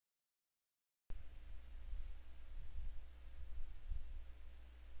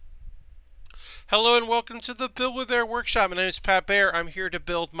Hello and welcome to the Build with Baer workshop. My name is Pat Baer. I'm here to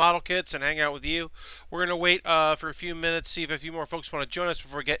build model kits and hang out with you. We're going to wait for a few minutes, see if a few more folks want to join us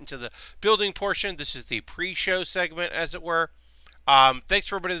before we get into the building portion. This is the pre-show segment, as it were. Thanks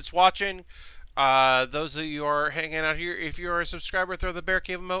for everybody that's watching. Those of you who are hanging out here, if you're a subscriber, throw the Bear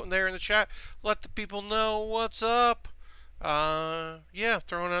Cave emote in there in the chat. Let the people know what's up. Yeah,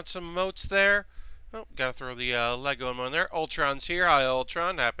 throwing out some emotes there. Oh, gotta throw the Lego emote in there. Ultron's here. Hi,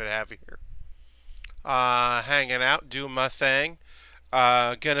 Ultron. Happy to have you here. Hanging out, doing my thing.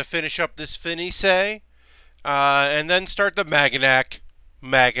 Gonna finish up this Finise, and then start the Maganac.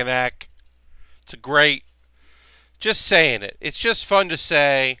 It's a great, just saying it. It's just fun to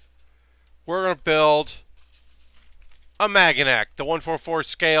say, we're gonna build a Maganac, the 1/4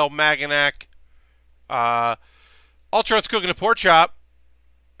 scale Maganac. Ultron's cooking a pork chop.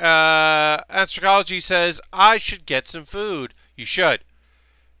 Astrology says, I should get some food. You should.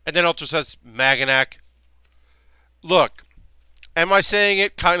 And then Ultra says, Maganac. Look, am I saying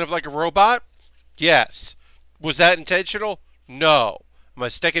it kind of like a robot? Yes. Was that intentional? No. Am I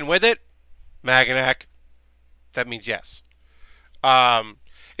sticking with it? Maganac. That means yes.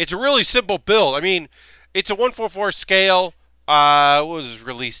 It's a really simple build. I mean, it's a 1/4 scale. What was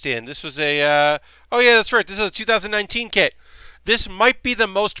released in? This was a, oh yeah, that's right. This is a 2019 kit. This might be the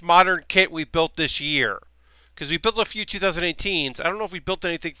most modern kit we built this year. Because we built a few 2018s. I don't know if we built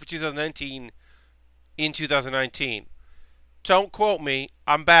anything for 2019 in 2019. Don't quote me.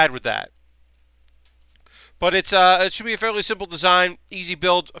 I'm bad with that. But it should be a fairly simple design. Easy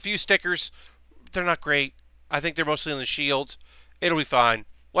build. A few stickers. They're not great. I think they're mostly on the shields. It'll be fine.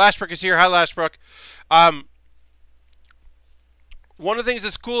 Lashbrook is here. Hi, Lashbrook. One of the things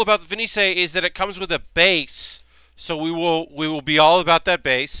that's cool about the Finise is that it comes with a base. So we will be all about that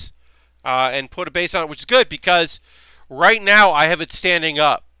base. And put a base on it, which is good because right now I have it standing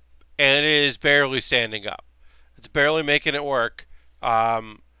up, and it is barely standing up. It's barely making it work.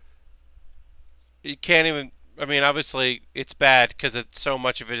 You can't even, I mean, obviously it's bad because so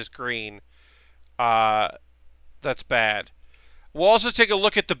much of it is green. That's bad. We'll also take a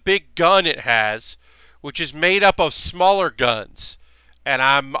look at the big gun it has, which is made up of smaller guns, and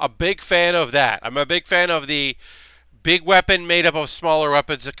I'm a big fan of that. I'm a big fan of the big weapon made up of smaller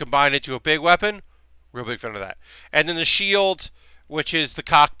weapons that combine into a big weapon. Real big fan of that. And then the shield, which is the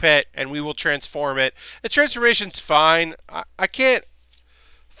cockpit, and we will transform it. The transformation's fine. I can't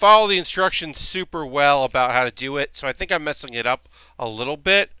follow the instructions super well about how to do it, so I think I'm messing it up a little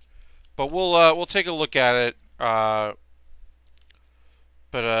bit. But we'll take a look at it. Yeah,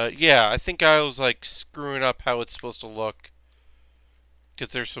 I think I was like screwing up how it's supposed to look.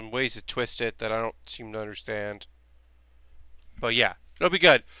 Because there's some ways to twist it that I don't seem to understand. But yeah, it'll be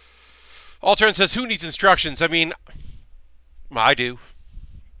good. Altern says, who needs instructions? I mean, I do.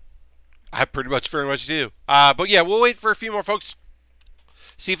 I very much do. But yeah, we'll wait for a few more folks.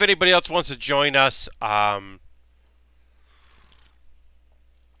 See if anybody else wants to join us.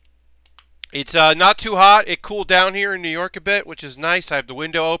 It's not too hot. It cooled down here in New York a bit, which is nice. I have the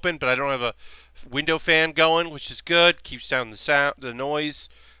window open, but I don't have a window fan going, which is good. Keeps down the sound, the noise.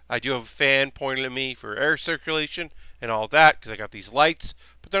 I do have a fan pointing at me for air circulation and all that because I got these lights,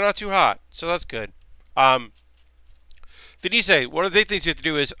 but they're not too hot, so that's good. Finise, one of the big things you have to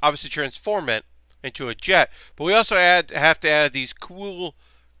do is obviously transform it into a jet, but we also have to add these cool,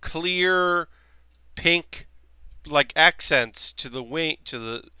 clear, pink, like accents to the wing, to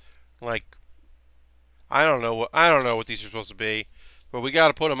the, like, I don't know what these are supposed to be, but we got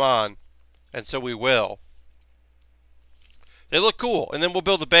to put them on, and so we will. They look cool, and then we'll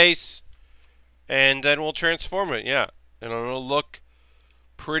build a base, and then we'll transform it, yeah. And it'll look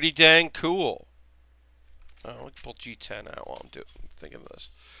pretty dang cool. Oh, let me pull G10 out while I'm thinking of this.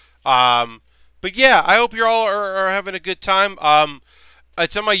 But yeah, I hope you all are having a good time.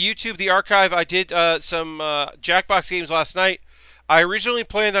 It's on my YouTube, the archive. I did some Jackbox games last night. I originally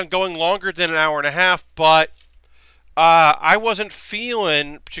planned on going longer than an hour and a half, but I wasn't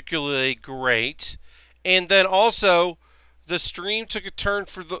feeling particularly great. And then also, the stream took a turn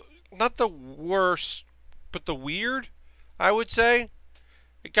for the, not the worst, but the weird, I would say.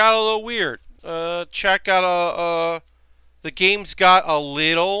 It got a little weird. Chat got the games got a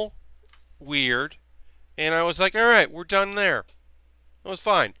little weird. And I was like, alright, we're done there. It was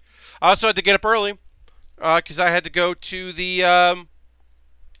fine. I also had to get up early, because I had to go to the,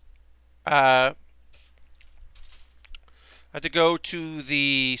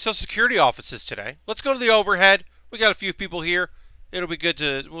 Social Security offices today. Let's go to the overhead. We got a few people here. It'll be good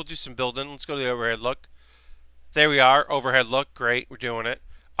to, we'll do some building. Let's go to the overhead look. There we are. Overhead look. Great. We're doing it.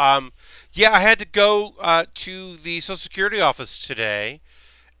 Yeah, I had to go to the Social Security office today.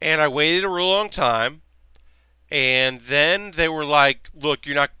 And I waited a real long time. And then they were like, "Look,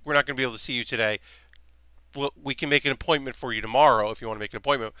 we're not going to be able to see you today. Well, we can make an appointment for you tomorrow if you want to make an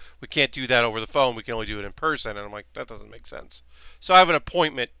appointment. We can't do that over the phone. We can only do it in person." And I'm like, that doesn't make sense. So I have an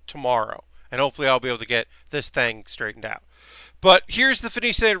appointment tomorrow, and hopefully I'll be able to get this thing straightened out. But here's the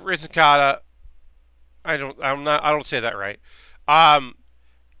Finisce Rizzicata. I don't say that right.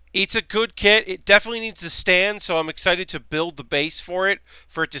 It's a good kit. It definitely needs to stand, so I'm excited to build the base for it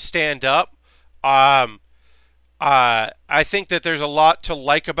to stand up. I think that there's a lot to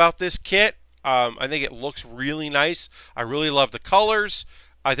like about this kit. I think it looks really nice. I really love the colors.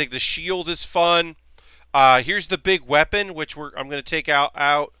 I think the shield is fun. Here's the big weapon, which I'm going to take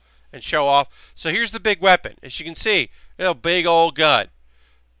out and show off. So here's the big weapon. As you can see, a big old gun.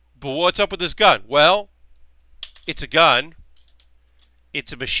 But what's up with this gun? Well, it's a gun.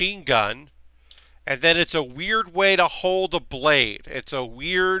 It's a machine gun. And then it's a weird way to hold a blade. It's a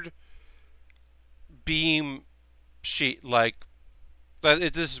weird beam sheet, like,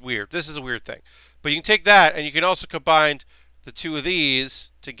 this is weird. This is a weird thing. But you can take that, and you can also combine the two of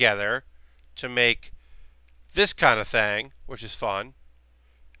these together to make this kind of thing, which is fun.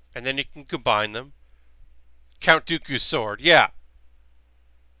 And then you can combine them. Count Dooku's sword, yeah.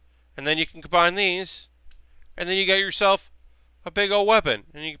 And then you can combine these, and then you get yourself a big old weapon.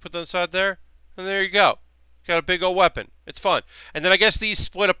 And you can put that inside there, and there you go. Got a big old weapon. It's fun. And then I guess these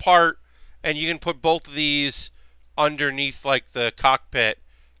split apart, and you can put both of these underneath, like, the cockpit,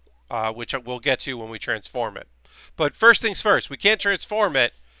 which we'll get to when we transform it. But first things first, we can't transform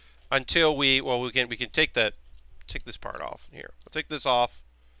it until we can take this part off here. We'll take this off,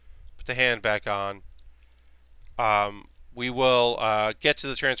 put the hand back on. We will get to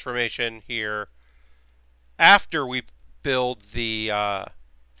the transformation here after we build the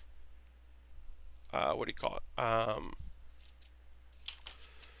what do you call it?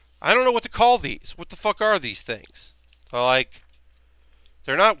 I don't know what to call these. What the fuck are these things? They're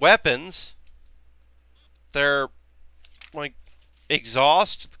not weapons. They're like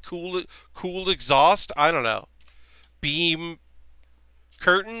exhaust, cool exhaust. I don't know. Beam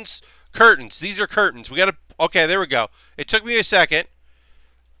curtains. Curtains. These are curtains. We gotta. Okay, there we go. It took me a second.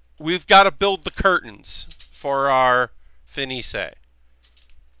 We've got to build the curtains for our Finisce.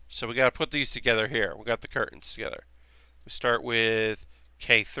 So we got to put these together here. We got the curtains together. We start with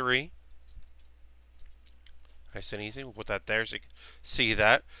K3. Nice and easy. We'll put that there so you can see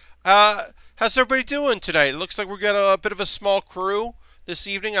that. How's everybody doing today? It looks like we've got a bit of a small crew this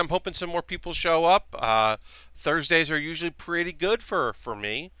evening. I'm hoping some more people show up. Thursdays are usually pretty good for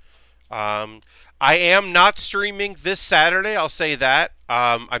me. I am not streaming this Saturday. I'll say that.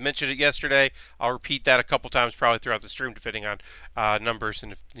 I mentioned it yesterday. I'll repeat that a couple times probably throughout the stream depending on numbers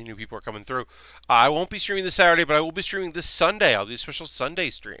and if the new people are coming through. I won't be streaming this Saturday, but I will be streaming this Sunday. I'll do a special Sunday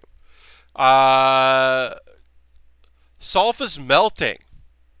stream. Solf is melting.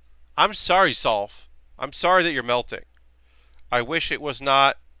 I'm sorry, Solf. I'm sorry that you're melting. I wish it was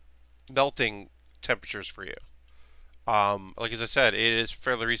not melting temperatures for you. Like as I said, it is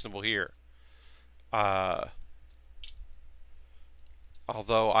fairly reasonable here.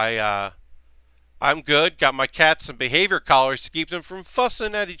 Although I'm good. Got my cats some behavior collars to keep them from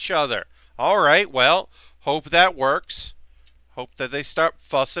fussing at each other. Alright, well, hope that works. Hope that they start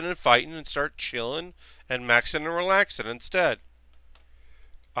fussing and fighting and start chilling and maxing and relaxing instead.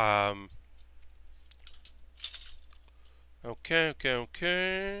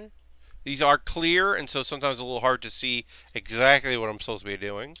 Okay. These are clear, and so sometimes it's a little hard to see exactly what I'm supposed to be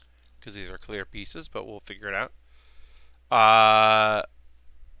doing because these are clear pieces, but we'll figure it out.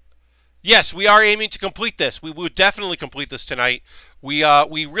 Yes, we are aiming to complete this. We will definitely complete this tonight. We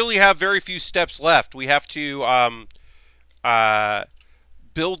really have very few steps left. We have to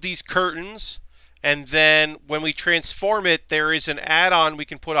build these curtains, and then when we transform it, there is an add-on we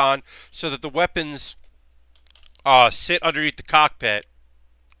can put on so that the weapons sit underneath the cockpit.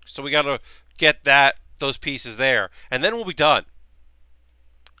 So we got to get those pieces there, and then we'll be done.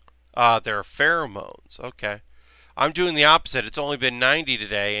 There are pheromones. Okay. I'm doing the opposite. It's only been 90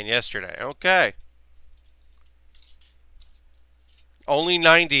 today and yesterday. Okay. Only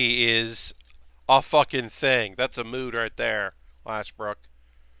 90 is a fucking thing. That's a mood right there, Lashbrook.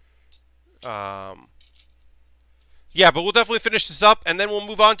 Yeah, but we'll definitely finish this up, and then we'll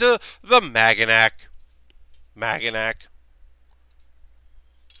move on to the Maganac.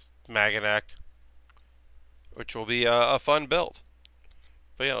 Which will be a fun build.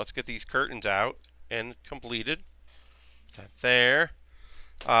 But yeah, let's get these curtains out and completed. That there.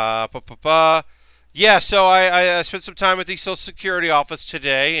 Yeah, so I spent some time at the Social Security office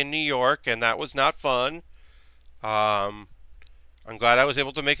today in New York, and that was not fun. I'm glad I was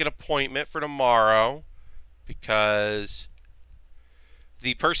able to make an appointment for tomorrow because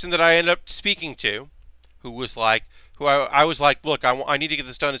the person that I ended up speaking to, I was like, look, I need to get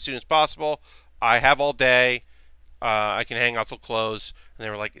this done as soon as possible. I have all day. I can hang out till close. And they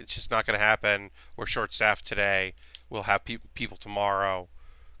were like, it's just not going to happen. We're short-staffed today. We'll have people tomorrow.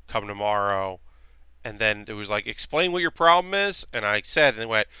 Come tomorrow. And then it was like, explain what your problem is. And I said, and they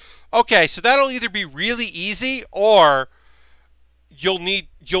went, okay, so that'll either be really easy or you'll need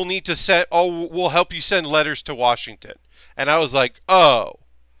to send. Oh, we'll help you send letters to Washington. And I was like, oh,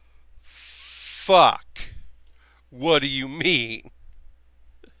 fuck. What do you mean?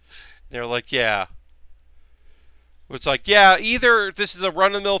 They're like, yeah. It's like, yeah, either this is a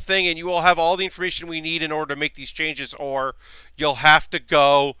run-of-the-mill thing and you will have all the information we need in order to make these changes, or you'll have to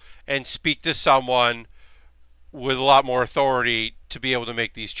go and speak to someone with a lot more authority to be able to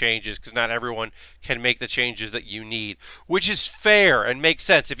make these changes, because not everyone can make the changes that you need, which is fair and makes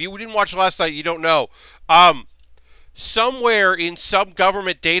sense. If you didn't watch last night, you don't know. Somewhere in some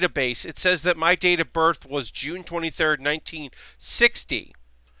government database, it says that my date of birth was June 23rd, 1960,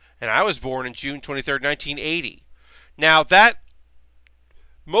 and I was born in June 23rd, 1980. Now, that,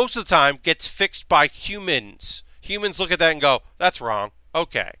 most of the time, gets fixed by humans. Humans look at that and go, that's wrong.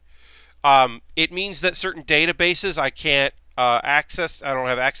 Okay. It means that certain databases I can't access, I don't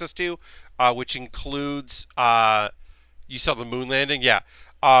have access to, which includes, you saw the moon landing? Yeah.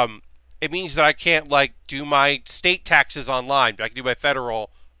 It means that I can't, like, do my state taxes online. I can do my federal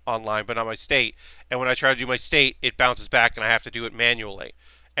online, but not my state. And when I try to do my state, it bounces back and I have to do it manually.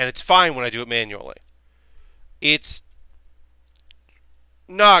 And it's fine when I do it manually. It's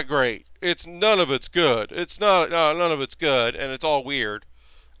not great. It's none of it's good. It's none of it's good, and it's all weird.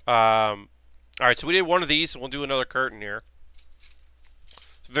 All right, so we did one of these, and we'll do another curtain here.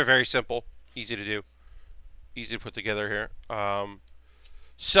 It's very, very simple, easy to do, easy to put together here.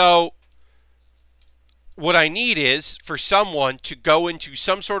 So what I need is for someone to go into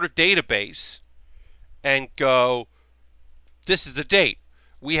some sort of database and go, this is the date.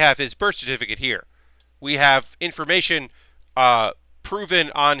 We have his birth certificate here. We have information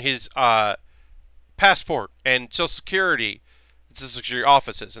proven on his passport and Social Security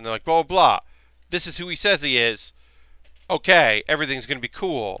offices. And they're like, blah, blah, blah. This is who he says he is. Okay, everything's going to be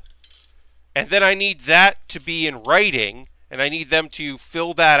cool. And then I need that to be in writing, and I need them to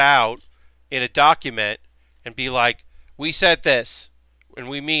fill that out in a document and be like, we said this, and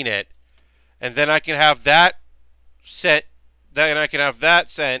we mean it. And then I can have that sent,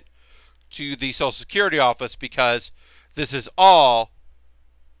 to the Social Security office, because this is all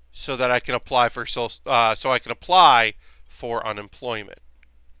so that I can apply for unemployment.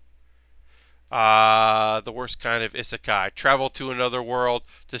 The worst kind of Isekai. Travel to another world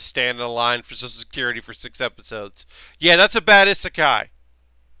to stand in a line for Social Security for 6 episodes. Yeah, that's a bad Isekai.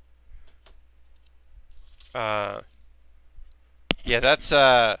 Yeah,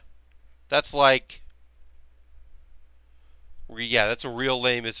 that's like, yeah, that's a real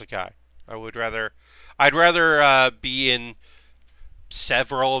lame Isekai. I'd rather be in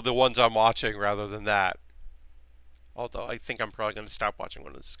several of the ones I'm watching rather than that. Although I think I'm probably going to stop watching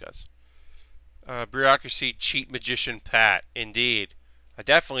one of these guys. Bureaucracy, cheat magician Pat. Indeed. I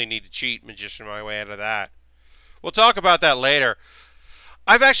definitely need to cheat magician my way out of that. We'll talk about that later.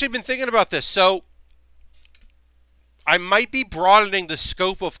 I've actually been thinking about this. So I might be broadening the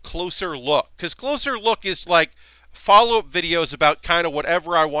scope of Closer Look. Because Closer Look is like follow-up videos about kind of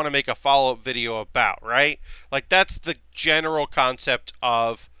whatever I want to make a follow-up video about, right? Like, that's the general concept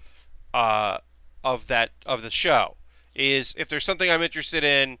of the show. Is if there's something I'm interested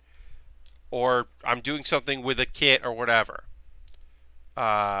in, or I'm doing something with a kit or whatever.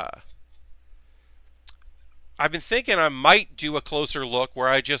 I've been thinking I might do a Closer Look where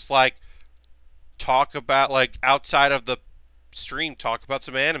I just like talk about, like, outside of the stream, talk about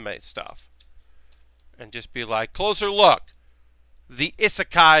some anime stuff. And just be like, Closer Look, the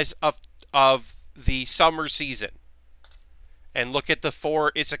isekais of the summer season. And look at the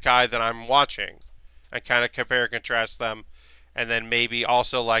 4 isekai that I'm watching. And kind of compare and contrast them. And then maybe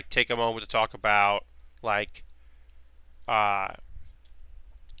also, like, take a moment to talk about, like, yeah,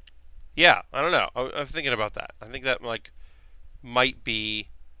 I don't know. I'm thinking about that. I think that, like, might be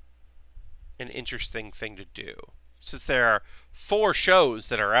an interesting thing to do. Since there are 4 shows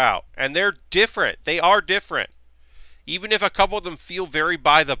that are out, and they're different. They are different. Even if a couple of them feel very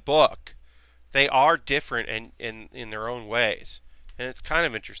by the book, they are different in their own ways. And it's kind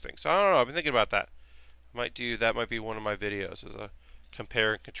of interesting. So I don't know. I've been thinking about that. That might be one of my videos, as a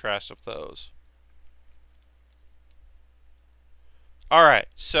compare and contrast of those. Alright,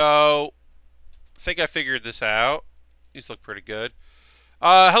 so I think I figured this out. These look pretty good.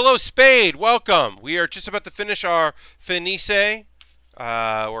 Hello, Spade. Welcome. We are just about to finish our finisse.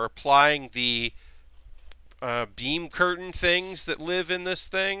 We're applying the beam curtain things that live in this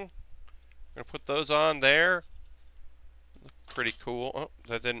thing. I'm going to put those on there. Look pretty cool. Oh,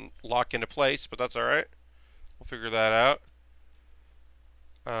 that didn't lock into place, but that's all right. We'll figure that out.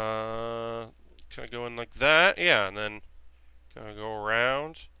 Kind of go in like that. Yeah, and then kind of go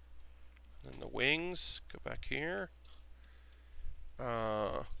around. And then the wings. Go back here.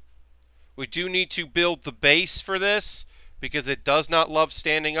 We do need to build the base for this because it does not love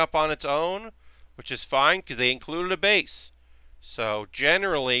standing up on its own, which is fine because they included a base. So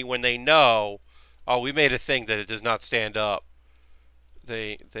generally, when they know, oh, we made a thing that it does not stand up,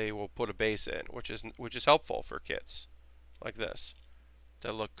 they will put a base in, which is helpful for kits like this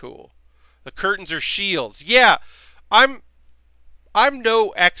that look cool. The curtains are shields. Yeah, I'm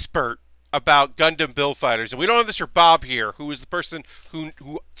no expert about Gundam build fighters, and we don't have Mr. Bob here, who is the person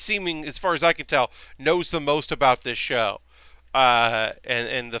who seeming, as far as I can tell, knows the most about this show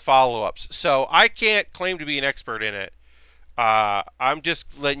and the follow-ups. So I can't claim to be an expert in it. I'm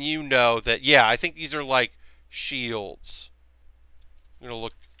just letting you know that, yeah, I think these are like shields. I'm gonna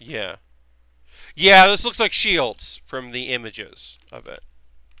look, yeah. Yeah, this looks like shields from the images of it.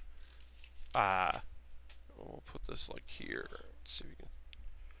 We'll put this like here. Let's see if we can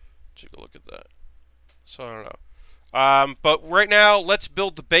take a look at that. So I don't know. But right now, let's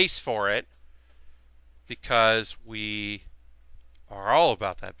build the base for it because we are all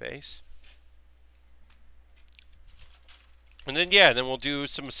about that base. And then, yeah, then we'll do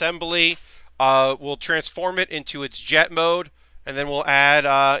some assembly. We'll transform it into its jet mode, and then we'll add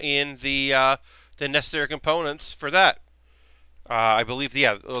in the necessary components for that. I believe,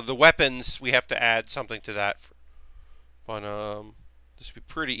 yeah, the weapons, we have to add something to that. But this would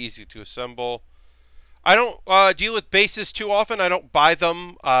be pretty easy to assemble. I don't deal with bases too often. I don't buy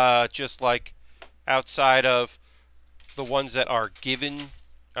them just like outside of the ones that are given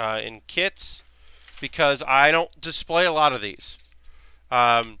in kits because I don't display a lot of these.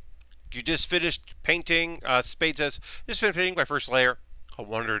 You just finished painting. Spade says, just finished painting my first layer. I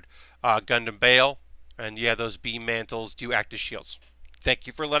wondered Gundam Baer. And yeah, those beam mantles do act as shields. Thank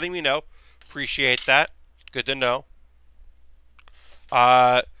you for letting me know. Appreciate that. Good to know.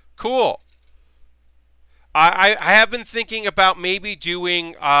 Cool. I have been thinking about maybe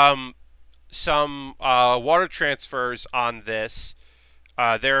doing some water transfers on this.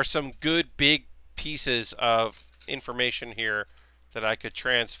 There are some good big pieces of information here that I could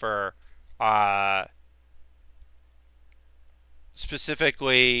transfer.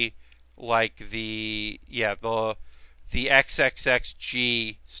 Specifically, like the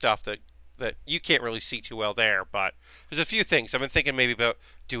XXXG stuff that you can't really see too well there, but there's a few things. I've been thinking maybe about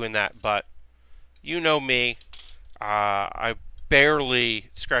doing that, but you know me. I barely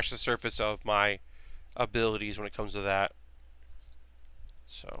scratch the surface of my abilities when it comes to that.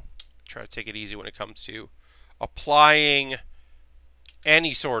 So try to take it easy when it comes to applying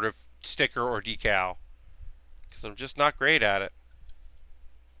any sort of sticker or decal because I'm just not great at it.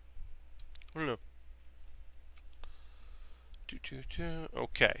 I don't know.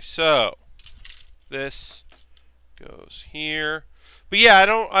 Okay, so this goes here. But yeah, I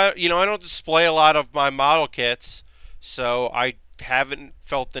don't display a lot of my model kits, so I haven't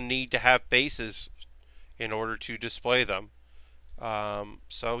felt the need to have bases in order to display them.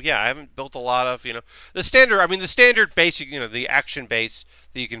 So yeah, I haven't built a lot of, the standard. I mean, the standard basic, the action base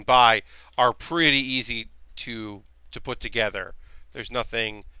that you can buy are pretty easy to put together. There's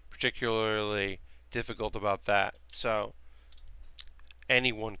nothing particularly difficult about that. So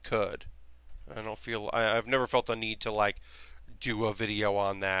anyone could. I've never felt the need to like do a video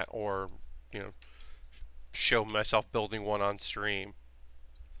on that or show myself building one on stream.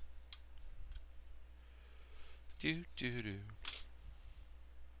 All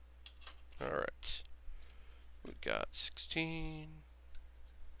right, we got 16.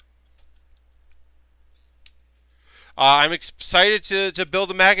 I'm excited to build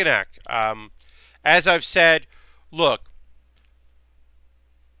a Maganak. As I've said, look,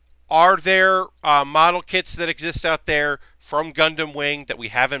 are there model kits that exist out there from Gundam Wing that we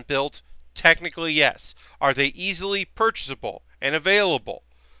haven't built? Technically, yes. Are they easily purchasable and available?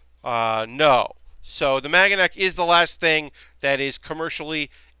 No. So the Maganak is the last thing that is commercially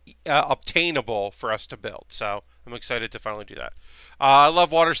obtainable for us to build. So I'm excited to finally do that. I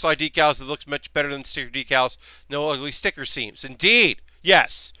love water slide decals. It looks much better than sticker decals. No ugly sticker seams. Indeed,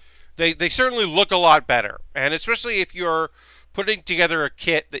 yes. They certainly look a lot better. And especially if you're putting together a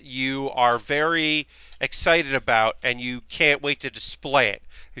kit that you are very excited about and you can't wait to display it.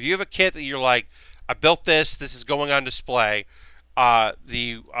 If you have a kit that you're like, I built this. This is going on display.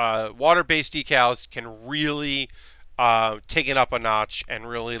 The water-based decals can really take it up a notch and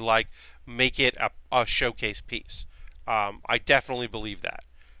really like make it a showcase piece. I definitely believe that.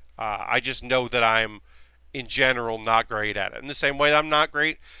 I just know that I'm, in general, not great at it. In the same way I'm not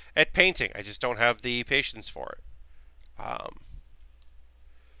great at painting. I just don't have the patience for it.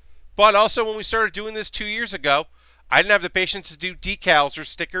 But also, when we started doing this 2 years ago, I didn't have the patience to do decals or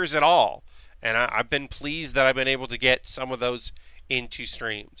stickers at all. And I've been pleased that I've been able to get some of those into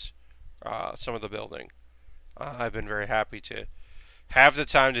streams, some of the building. I've been very happy to have the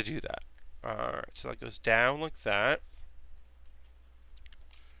time to do that. Alright, so that goes down like that.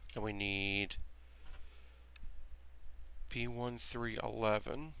 And we need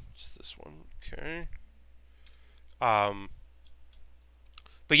B1311. It's this one. Okay.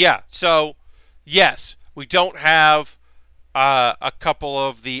 But yeah, so yes, we don't have a couple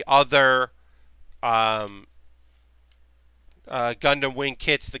of the other Gundam Wing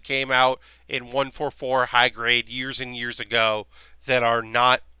kits that came out in 144 high grade years and years ago that are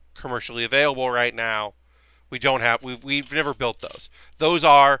not commercially available right now. We don't have, we've never built those. Those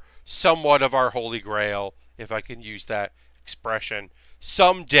are somewhat of our holy grail, if I can use that expression.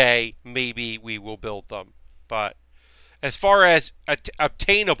 Someday, maybe we will build them. But as far as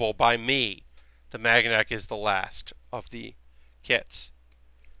obtainable by me, the Magnac is the last of the kits.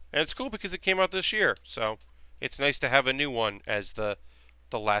 And it's cool because it came out this year, so it's nice to have a new one as the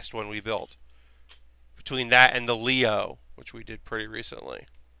last one we built. Between that and the Leo, which we did pretty recently.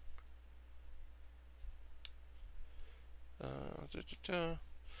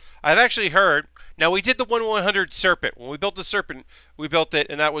 I've actually heard, now we did the 1/100 Serpent. When we built the Serpent, we built it,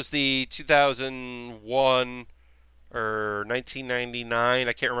 and that was the 2001 or 1999,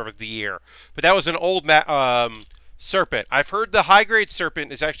 I can't remember the year. But that was an old Serpent. I've heard the high-grade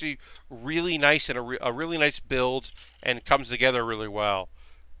Serpent is actually really nice and a really nice build and comes together really well.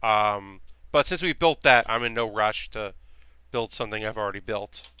 But since we built that, I'm in no rush to build something I've already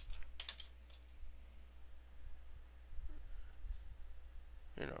built.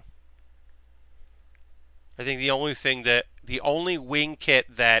 You know, I think the only wing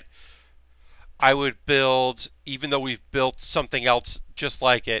kit that I would build, even though we've built something else just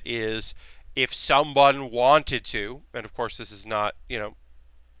like it, is if someone wanted to, and of course this is not, you know,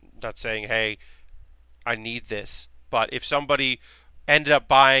 not saying, hey, I need this, but if somebody ended up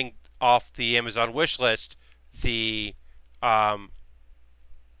buying off the Amazon wish list the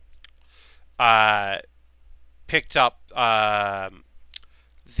picked up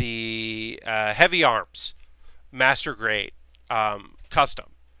the heavy arms master grade custom,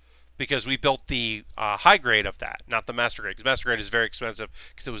 because we built the high grade of that, not the master grade, because master grade is very expensive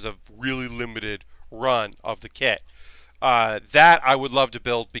because it was a really limited run of the kit. That I would love to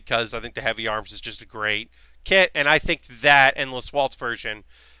build because I think the heavy arms is just a great kit, and I think that Endless Waltz version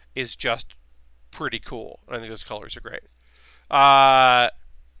is just pretty cool. I think those colors are great.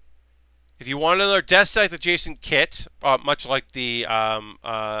 If you want another Death Scythe adjacent kit, much like the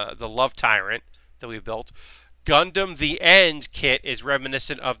Love Tyrant that we built, Gundam The End kit is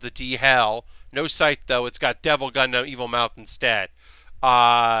reminiscent of the D-Hell. No Scythe, though. It's got Devil Gundam Evil Mouth instead.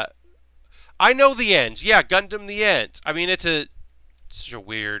 I know The End. Yeah, Gundam The End. I mean, it's such a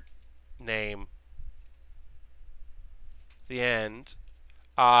weird name. The End.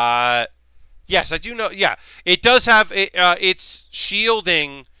 Yes, I do know. Yeah, it does have its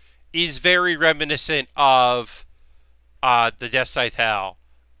shielding is very reminiscent of the Death Scythe Hell.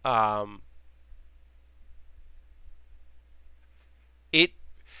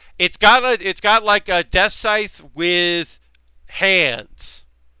 It's got like a Death Scythe with hands.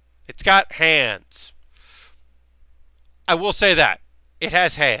 It's got hands. I will say that it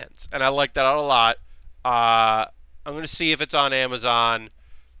has hands, and I like that a lot. I'm gonna see if it's on Amazon.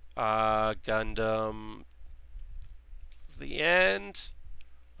 Gundam The End.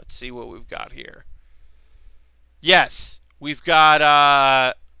 Let's see what we've got here. Yes, we've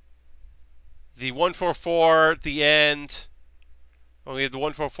got the 144 The End. Oh, we have the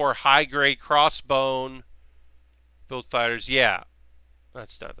 144 high grade crossbone build fighters. Yeah,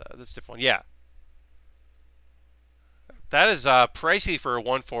 that's not that. That's a different one. Yeah, that is pricey for a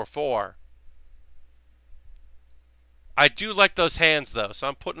 144. I do like those hands though, so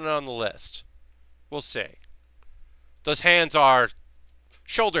I'm putting it on the list. We'll see. Those hands are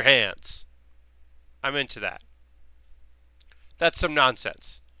shoulder hands. I'm into that. That's some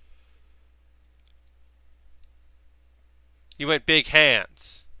nonsense. You went big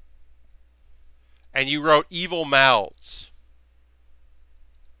hands. And you wrote evil mouths.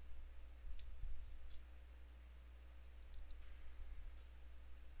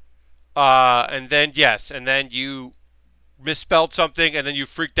 And then yes, and then you misspelled something, and then you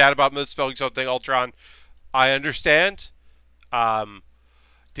freaked out about misspelling something. Ultron, I understand. Um,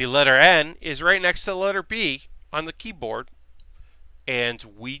 the letter N is right next to the letter B on the keyboard, and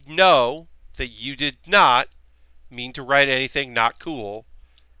we know that you did not mean to write anything not cool,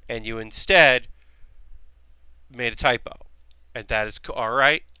 and you instead made a typo, and that is all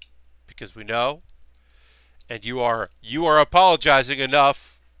right because we know, and you are apologizing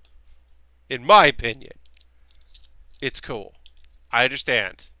enough, in my opinion. It's cool. I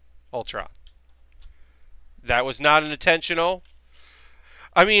understand, Ultron. That was not an intentional.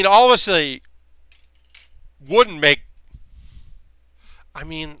 I mean, obviously, wouldn't make. I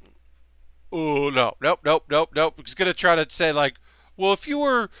mean, oh no, nope. He's gonna try to say like, well, if you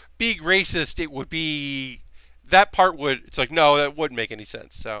were being racist, it would be that part would. It's like no, that wouldn't make any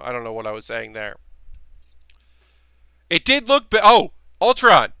sense. So I don't know what I was saying there. It did look. Oh,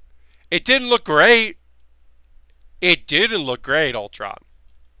 Ultron. It didn't look great. It didn't look great, Ultron.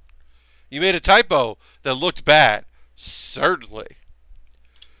 You made a typo that looked bad. Certainly.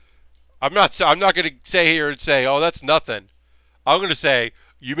 I'm not going to say here and say, oh, that's nothing. I'm going to say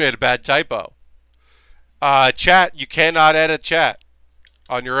you made a bad typo. Chat, you cannot edit chat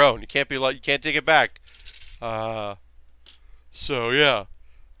on your own. You can't be like, you can't take it back. So yeah.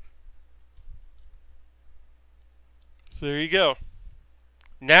 So there you go.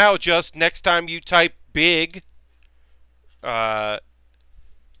 Now, just next time you type big, next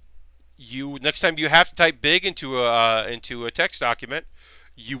time you have to type big into a text document,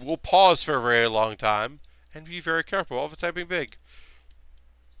 you will pause for a very long time and be very careful of typing big.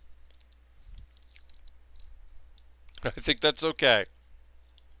 I think that's okay.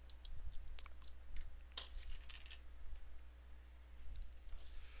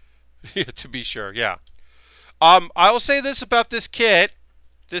 Yeah, to be sure, yeah. I will say this about this kit,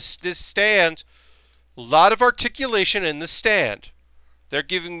 this stand, a lot of articulation in the stand. They're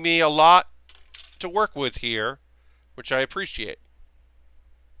giving me a lot to work with here, which I appreciate.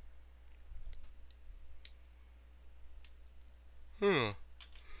 I'm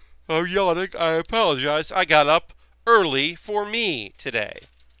yawning. I apologize. I got up early for me today.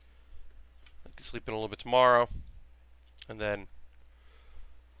 I can sleep in a little bit tomorrow. And then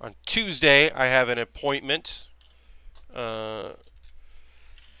on Tuesday, I have an appointment.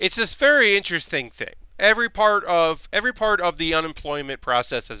 It's this very interesting thing. Every part of the unemployment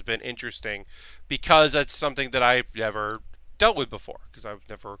process has been interesting because that's something that I've never dealt with before because I've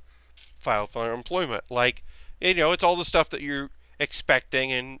never filed for unemployment. Like, it's all the stuff that you're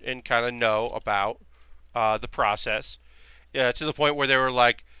expecting and kind of know about the process to the point where they were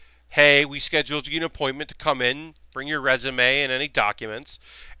like, hey, we scheduled you an appointment to come in, bring your resume and any documents.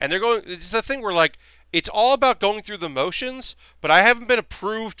 And it's the thing where like, it's all about going through the motions, but I haven't been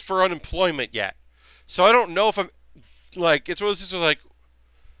approved for unemployment yet. So I don't know if I'm, like, it's one of those things like,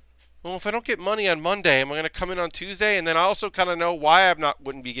 well, if I don't get money on Monday, am I going to come in on Tuesday? And then I also kind of know why I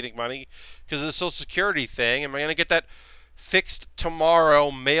wouldn't be getting money because of the Social Security thing. Am I going to get that fixed tomorrow,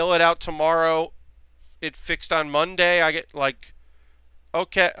 mail it out tomorrow, it fixed on Monday? I get, like,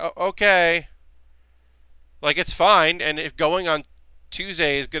 okay. Like, it's fine. And if going on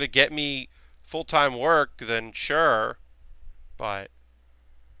Tuesday is going to get me full-time work, then sure. But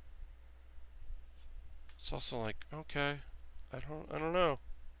it's also like, okay, I don't know.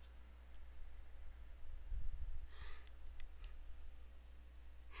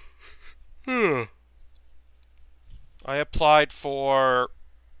 I applied for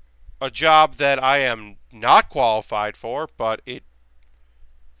a job that I am not qualified for, but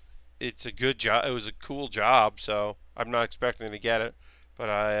it's a good job. It was a cool job, so I'm not expecting to get it.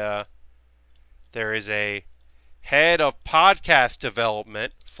 But there is a head of podcast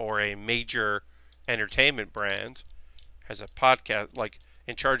development for a major entertainment brand, has a podcast, like,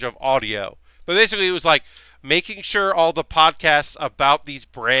 in charge of audio. But basically it was like making sure all the podcasts about these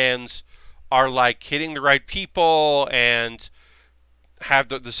brands are like hitting the right people and have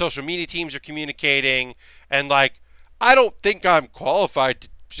the social media teams are communicating. And like, I don't think I'm qualified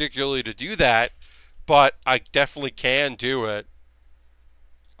particularly to do that, but I definitely can do it.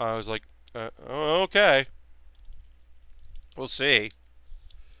 I was like, okay. We'll see.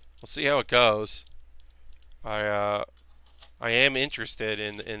 We'll see how it goes. I am interested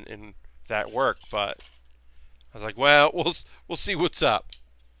in that work, but I was like, well, we'll see what's up.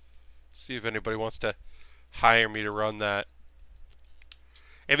 See if anybody wants to hire me to run that.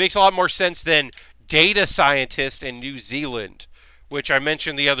 It makes a lot more sense than data scientist in New Zealand, which I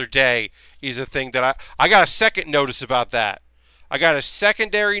mentioned the other day is a thing that I got a second notice about that. I got a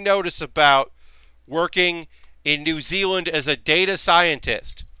secondary notice about working in New Zealand as a data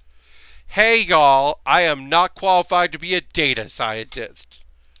scientist. Hey y'all, I am not qualified to be a data scientist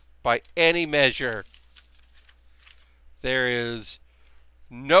by any measure. There is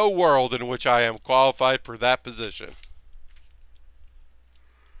no world in which I am qualified for that position.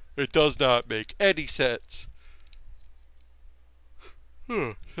 It does not make any sense.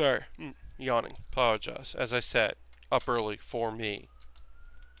 Sorry, yawning. Apologize. As I said, up early for me.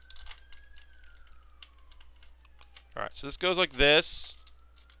 Alright, so this goes like this.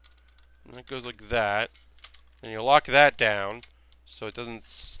 And it goes like that. And you lock that down so it doesn't.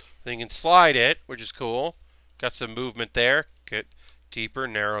 Then you can slide it, which is cool. Got some movement there. Get deeper,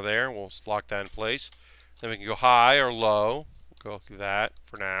 narrow there. We'll lock that in place. Then we can go high or low. We'll go through that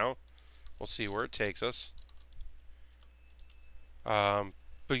for now. We'll see where it takes us. But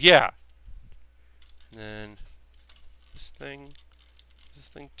yeah. And then this thing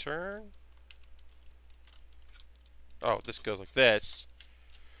turn? Oh, this goes like this.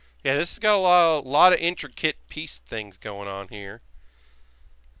 Yeah, this has got a lot of intricate piece things going on here.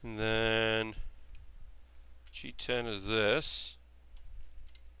 And then G10 is this.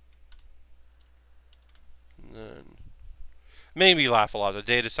 And then made me laugh a lot. The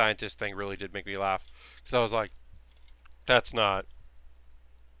data scientist thing really did make me laugh. Because I was like, that's not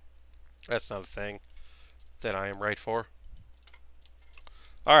a thing that I am right for.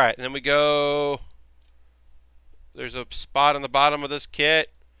 Alright, and then we go. There's a spot on the bottom of this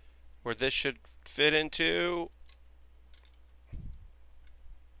kit where this should fit into.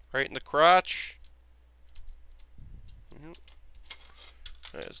 Right in the crotch.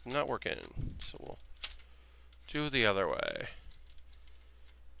 It's not working, so we'll do it the other way.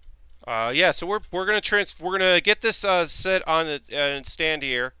 Yeah, so we're gonna get this set on a stand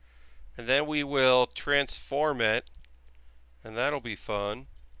here, and then we will transform it, and that'll be fun.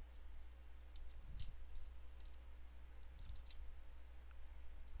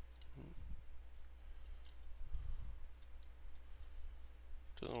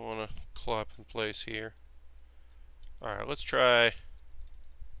 Doesn't want to clap in place here. All right, let's try.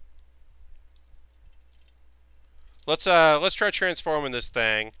 Let's try transforming this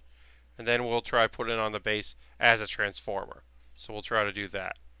thing, and then we'll try putting it on the base as a transformer. So we'll try to do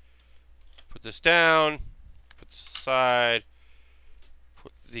that. Put this down. Put this aside.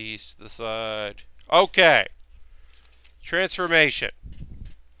 Put these to the side. Okay. Transformation.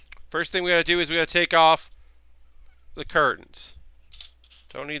 First thing we gotta do is we gotta take off the curtains.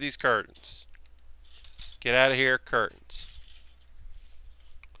 Don't need these curtains. Get out of here, curtains.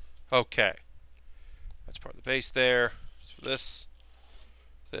 Okay. That's part of the base there. So this.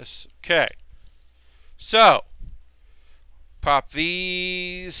 Okay. So, pop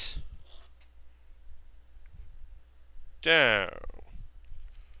these down.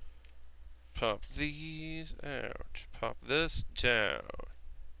 Pop these out. Pop this down.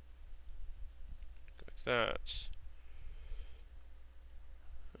 Like that.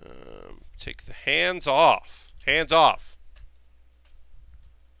 Take the hands off. Hands off.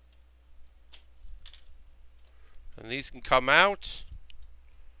 And these can come out.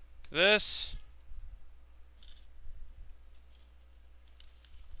 This.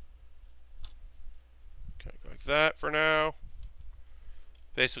 Okay, like that for now.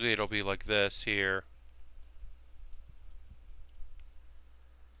 Basically, it'll be like this here.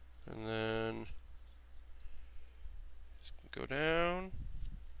 And then this can go down.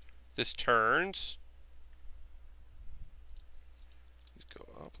 This turns. These go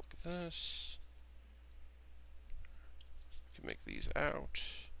up like this. You can make these out.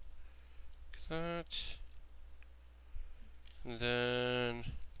 Like that. And then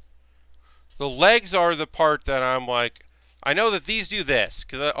the legs are the part that I'm like, I know that these do this,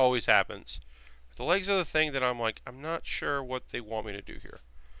 because that always happens. But the legs are the thing that I'm like, I'm not sure what they want me to do here.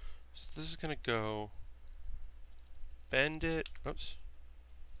 So this is going to go, bend it, oops.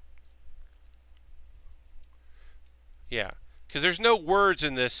 Yeah, because there's no words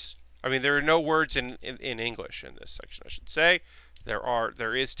in this. I mean, there are no words in English in this section, I should say.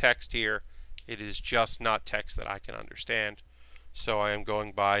 There is text here. It is just not text that I can understand. So I am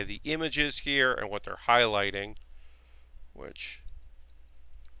going by the images here and what they're highlighting, which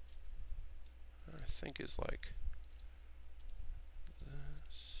I think is like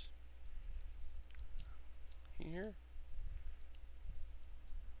this here.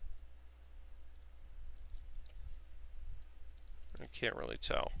 I can't really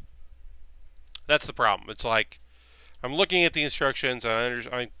tell. That's the problem. It's like I'm looking at the instructions and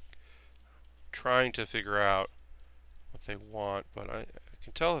I'm trying to figure out what they want, but I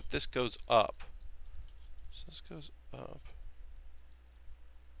can tell that this goes up. So this goes up.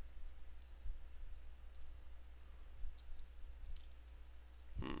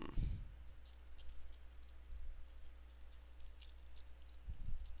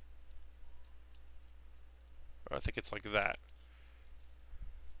 think it's like that.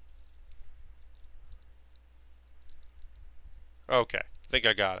 Okay, I think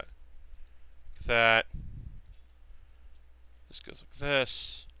I got it. That. This goes like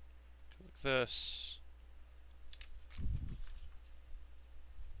this. Like this.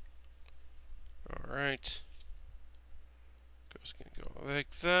 Alright. Just gonna go like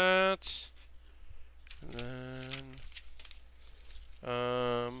that. And then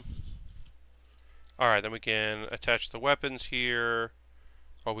alright, then we can attach the weapons here.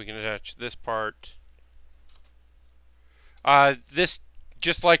 Oh, we can attach this part. This,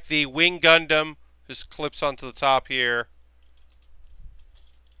 just like the Wing Gundam, just clips onto the top here.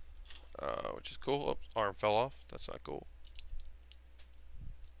 Which is cool. Oops, arm fell off. That's not cool.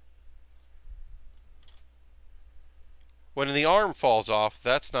 When the arm falls off,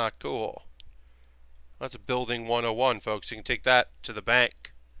 that's not cool. That's a building 101, folks. You can take that to the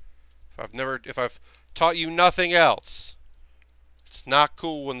bank. If I've taught you nothing else, it's not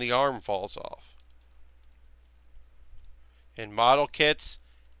cool when the arm falls off. In model kits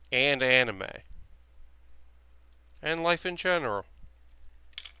and anime. And life in general.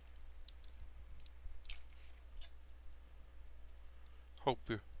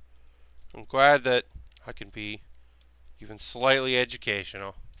 I'm glad that I can be even slightly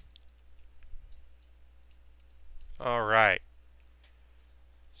educational. Alright.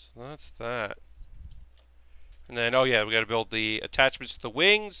 So that's that. And then, oh yeah, we gotta build the attachments to the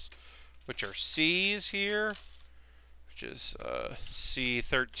wings, which are C's here, which is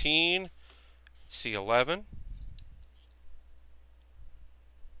C13, C11.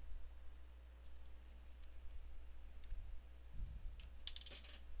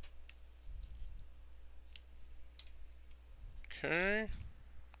 Okay.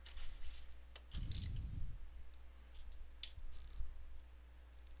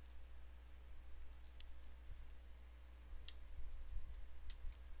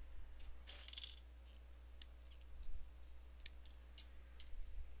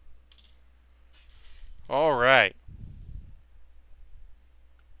 All right.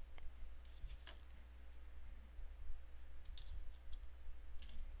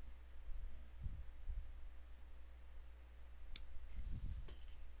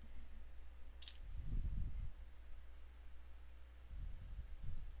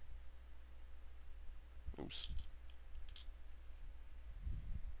 Oops.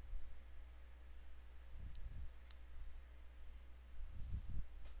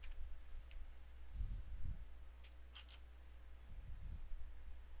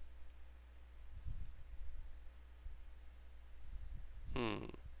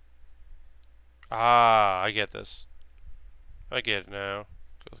 Ah, I get this. I get it now.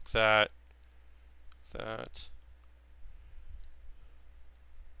 Go like that. That.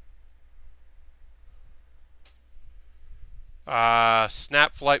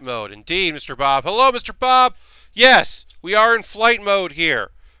 Snap flight mode. Indeed, Mr. Bob. Hello, Mr. Bob! Yes, we are in flight mode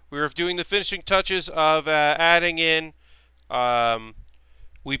here. We are doing the finishing touches of adding in.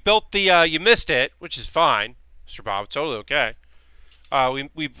 We built the, you missed it, which is fine, Mr. Bob. It's totally okay.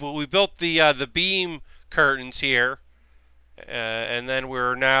 We built the beam curtains here, and then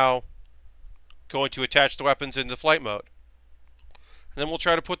we're now going to attach the weapons into flight mode. And then we'll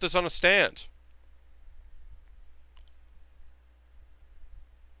try to put this on a stand.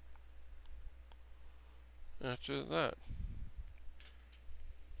 After that.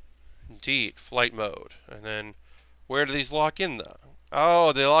 Indeed, flight mode. And then, where do these lock in, though?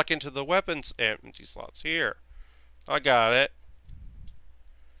 Oh, they lock into the weapons empty slots here. I got it.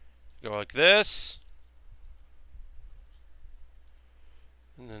 Go like this.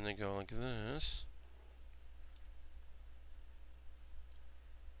 And then they go like this.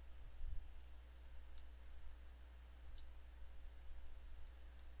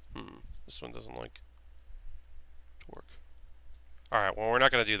 This one doesn't like to work. Alright, well, we're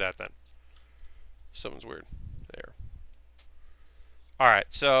not going to do that then. Something's weird there. Alright,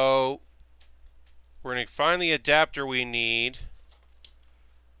 so we're going to find the adapter we need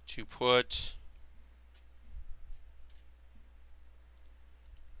to put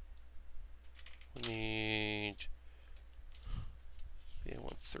we need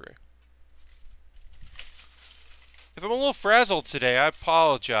B13. If I'm a little frazzled today, I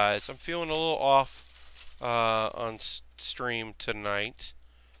apologize. I'm feeling a little off on stream tonight.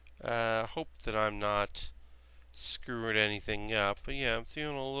 Hope that I'm not screwing anything up. But yeah, I'm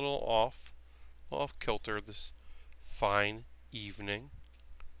feeling a little off kilter this fine evening.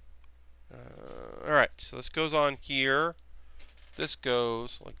 Alright, so this goes on here. This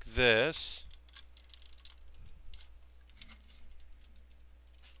goes like this.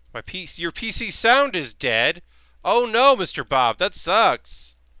 Your PC sound is dead. Oh no, Mr. Bob, that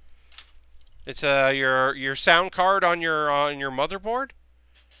sucks. It's your sound card on your motherboard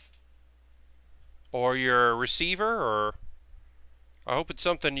or your receiver, or I hope it's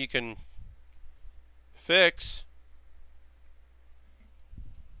something you can fix.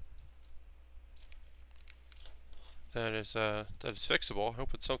 That is fixable. I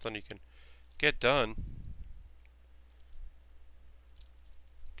hope it's something you can get done.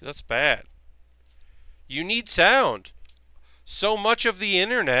 That's bad. You need sound. So much of the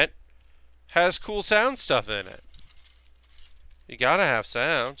internet has cool sound stuff in it. You gotta have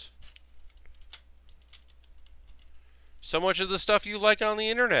sound. So much of the stuff you like on the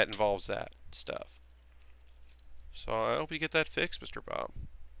internet involves that stuff. So I hope you get that fixed, Mr. Bob.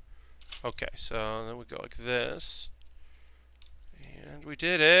 Okay, so then we go like this. And we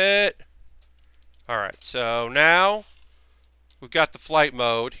did it! Alright, so now we've got the flight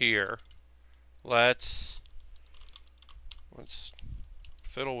mode here. Let's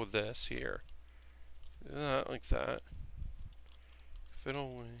fiddle with this here. Like that.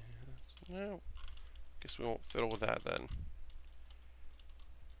 Fiddle with... No. Guess we won't fiddle with that then.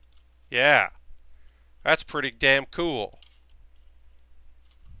 Yeah. That's pretty damn cool.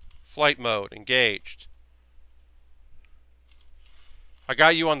 Flight mode. Engaged. I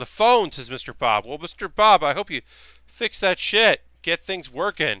got you on the phone, says Mr. Bob. Well, Mr. Bob, I hope you fix that shit. Get things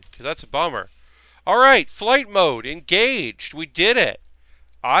working, because that's a bummer. Alright, flight mode. Engaged. We did it.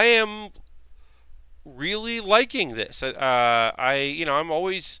 I am really liking this. I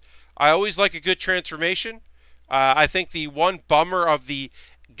always like a good transformation. I think the one bummer of the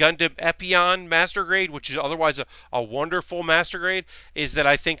Gundam Epion Master Grade, which is otherwise a wonderful Master Grade, is that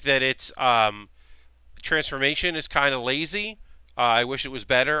I think that its transformation is kind of lazy. I wish it was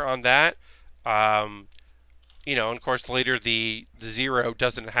better on that. And of course later the Zero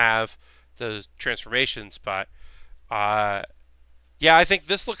doesn't have those transformations, but yeah, I think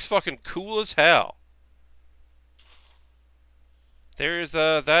this looks fucking cool as hell.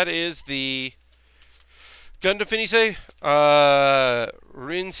 That is the Gundam Finise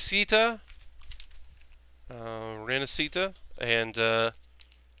Rinsita, and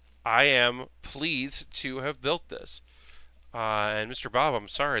I am pleased to have built this. And Mr. Bob, I'm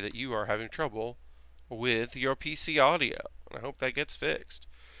sorry that you are having trouble with your PC audio. I hope that gets fixed.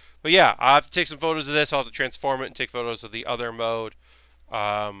 But yeah, I have to take some photos of this. I'll have to transform it and take photos of the other mode.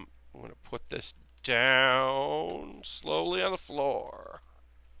 I'm going to put this down slowly on the floor.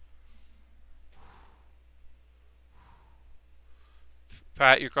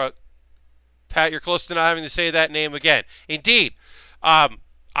 Pat, you're close to not having to say that name again. Indeed.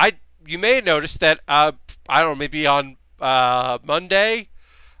 You may have noticed that, I don't know, maybe on Monday,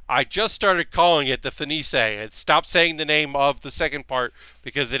 I just started calling it the Finise and stopped saying the name of the second part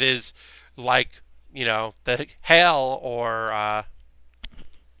because it is like, the hell or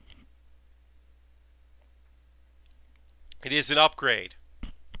it is an upgrade.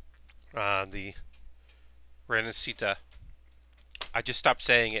 The Renacita. I just stopped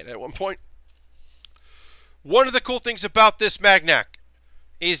saying it at one point. One of the cool things about this Magnac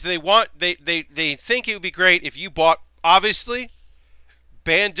is they think it would be great if you bought, obviously,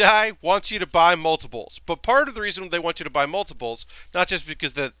 Bandai wants you to buy multiples. But part of the reason they want you to buy multiples, not just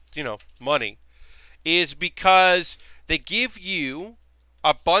because the, money, is because they give you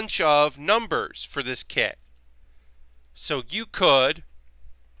a bunch of numbers for this kit. So you could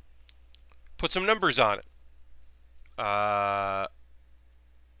put some numbers on it.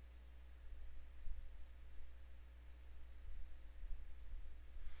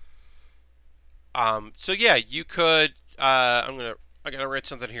 So yeah, you could, I gotta write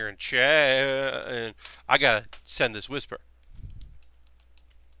something here in chat, and I gotta send this whisper.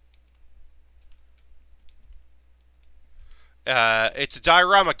 It's a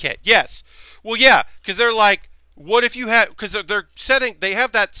diorama kit. Yes. Well, yeah, because they're like, what if you had, because they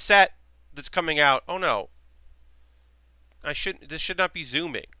have that set that's coming out. Oh no. This should not be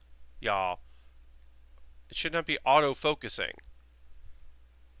zooming, y'all. It should not be auto-focusing.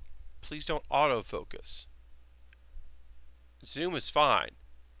 Please don't autofocus. Zoom is fine.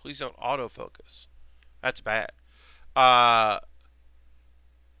 Please don't autofocus. That's bad. But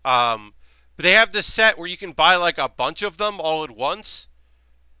they have this set where you can buy like a bunch of them all at once.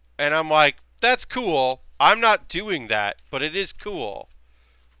 And I'm like, that's cool. I'm not doing that, but it is cool.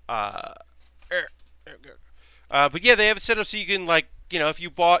 But yeah, they have it set up so you can, like, if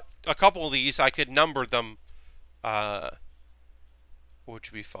you bought a couple of these, I could number them,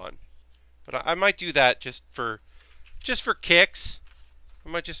 which would be fun. But I might do that just for kicks. I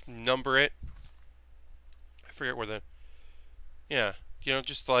might just number it. I forget where yeah,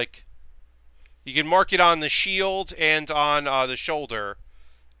 just like You can mark it on the shield and on the shoulder,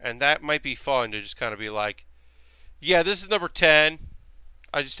 and that might be fun to just kind of be like, yeah, this is number 10.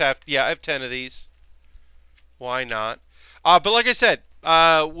 I have 10 of these. Why not? But like I said, we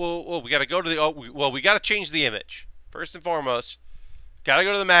got to go to we got to change the image. First and foremost, got to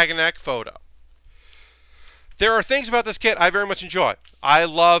go to the Maganac photo. There are things about this kit I very much enjoy. I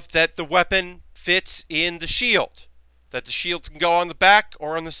love that the weapon fits in the shield. That the shield can go on the back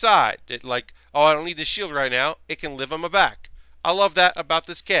or on the side. I don't need the shield right now. It can live on my back. I love that about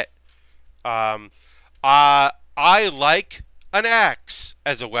this kit. I like an axe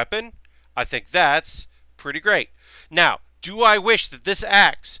as a weapon. I think that's pretty great. Now, do I wish that this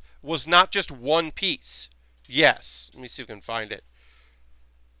axe was not just one piece? Yes. Let me see if I can find it.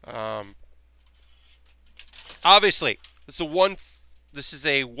 Obviously, this is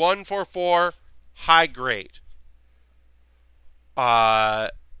a 144 high grade.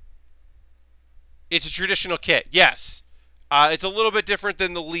 It's a traditional kit. Yes. It's a little bit different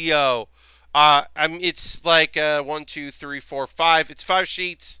than the Leo. It's like 1, 2, 3, 4, 5. It's 5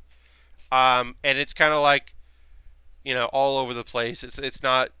 sheets. And it's kind of like, all over the place. It's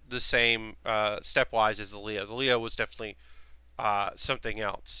not the same stepwise as the Leo. The Leo was definitely something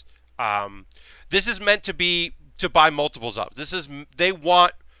else. This is meant to buy multiples of. They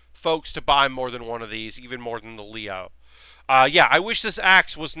want folks to buy more than one of these, even more than the Leo. I wish this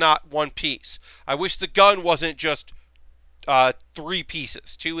axe was not one piece. I wish the gun wasn't just 3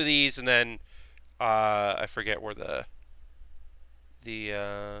 pieces. 2 of these, and then I forget where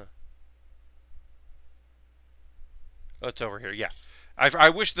oh, it's over here. Yeah, I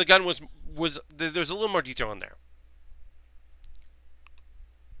wish the gun was there's a little more detail in there.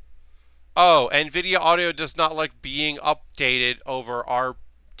 Oh, NVIDIA Audio does not like being updated over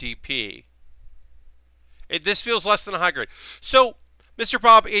RDP. This feels less than a high grade. So, Mr.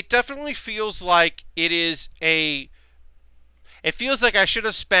 Bob, it definitely feels like it feels like I should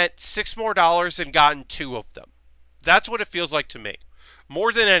have spent $6 more and gotten 2 of them. That's what it feels like to me.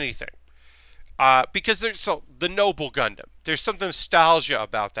 More than anything. Because there's the Noble Gundam. There's some nostalgia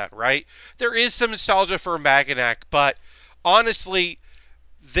about that, right? There is some nostalgia for Maganac, but honestly,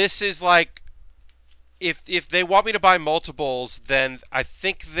 this is like, if they want me to buy multiples, then I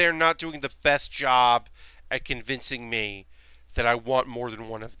think they're not doing the best job at convincing me that I want more than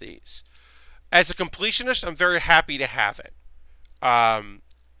one of these. As a completionist, I'm very happy to have it.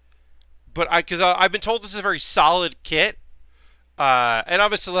 Because I've been told this is a very solid kit, and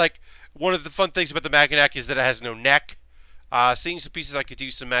obviously, like, one of the fun things about the Maganac is that it has no neck. Seeing some pieces, I could do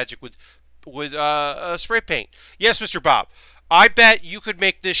some magic with spray paint. Yes, Mr. Bob. I bet you could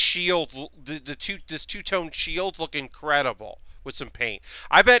make this shield, this two-tone shield, look incredible with some paint.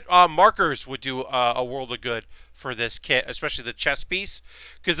 I bet markers would do a world of good for this kit, especially the chest piece.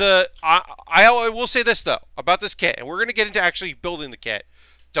 Because I will say this, though, about this kit, and we're going to get into actually building the kit.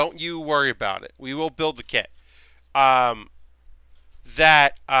 Don't you worry about it. We will build the kit.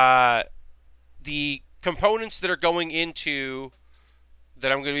 The components that are going into,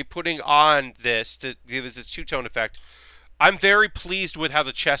 that I'm going to be putting on this to give us this two-tone effect, I'm very pleased with how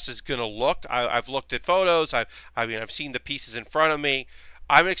the chest is going to look. I've looked at photos. I've seen the pieces in front of me.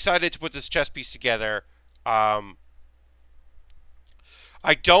 I'm excited to put this chest piece together. I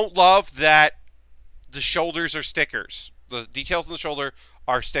don't love that the shoulders are stickers. The details on the shoulder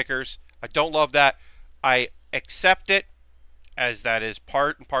are stickers. I don't love that. I accept it, as that is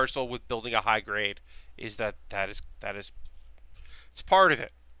part and parcel with building a high grade. Is that is it's part of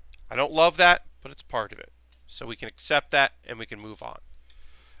it. I don't love that, but it's part of it. So we can accept that and we can move on.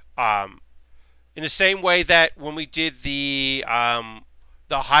 In the same way that when we did the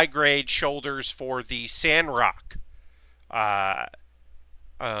high grade shoulders for the Sandrock, the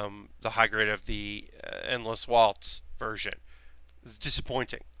high grade of the Endless Waltz version, it's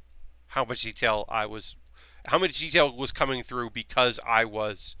disappointing how much detail was coming through because I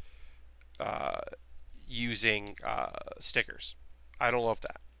was using stickers. I don't love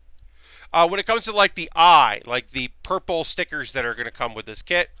that. When it comes to like the eye, like the purple stickers that are going to come with this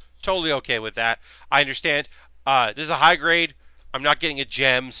kit, totally okay with that. I understand. This is a high grade. I'm not getting a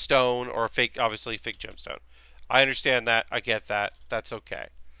gemstone or obviously fake gemstone. I understand that. I get that. That's okay.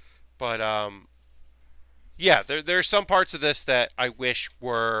 But yeah, there are some parts of this that I wish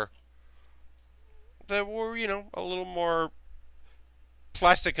were a little more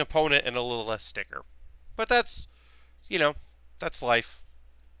plastic component and a little less sticker. But that's life.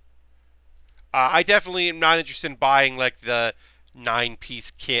 I definitely am not interested in buying like the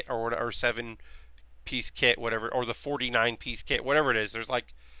 9-piece kit or 7-piece kit, whatever, or the 49-piece kit, whatever it is. There's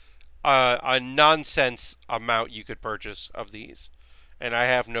like a nonsense amount you could purchase of these, and I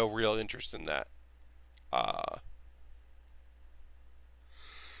have no real interest in that. Uh,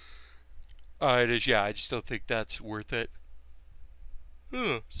 it is, yeah, I just don't think that's worth it.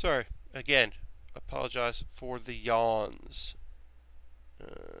 Sorry. Again, apologize for the yawns.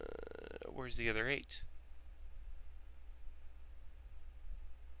 Where's the other 8?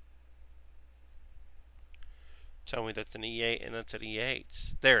 Tell me that's an E8 and that's an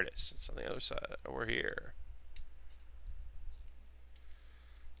E8. There it is. It's on the other side. Over here.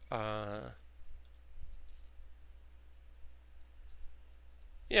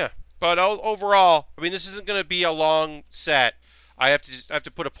 Yeah, but overall, I mean, this isn't going to be a long set. I have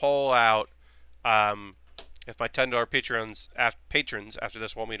to put a poll out. If my $10 patrons after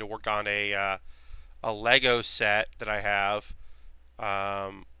this want me to work on a Lego set that I have,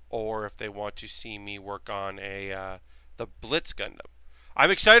 or if they want to see me work on the Blitz Gundam.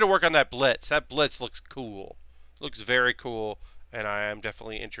 I'm excited to work on that Blitz. That Blitz looks cool. Looks very cool, and I am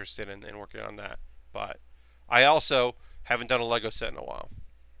definitely interested in working on that. But I also haven't done a Lego set in a while.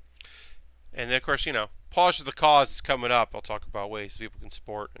 And then, of course, you know, Pause for the Cause is coming up. I'll talk about ways people can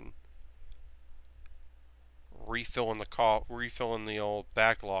support and refilling the old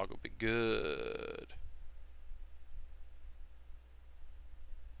backlog will be good.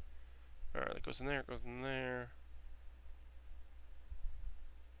 All right, that goes in there. Goes in there.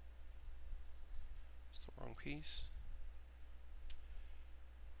 It's the wrong piece.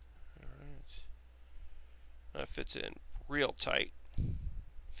 All right, that fits in real tight.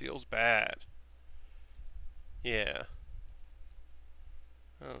 Feels bad. Yeah.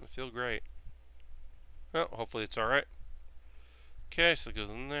 Oh, it feels great. Well, hopefully it's alright. Okay, so it goes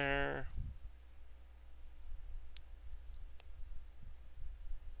in there.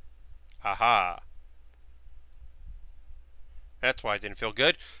 Aha. That's why it didn't feel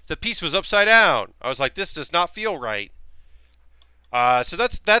good. The piece was upside down. I was like, this does not feel right. So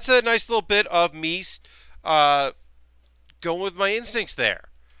that's a nice little bit of me going with my instincts there.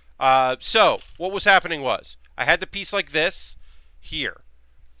 So what was happening was I had the piece like this here,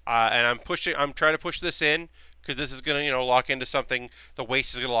 and I'm trying to push this in because this is gonna, you know, lock into something. The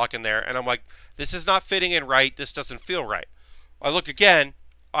waist is gonna lock in there, and I'm like, this is not fitting in right. This doesn't feel right. I look again.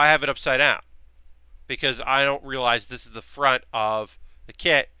 I have it upside down because I don't realize this is the front of the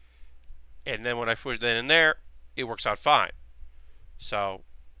kit, and then when I put it in there, it works out fine. So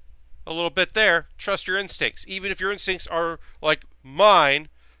a little bit there. Trust your instincts, even if your instincts are like mine.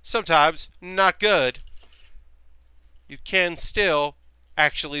 Sometimes not good, you can still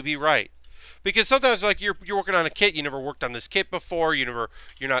actually be right. Because sometimes, like, you're working on a kit, you never worked on this kit before, you're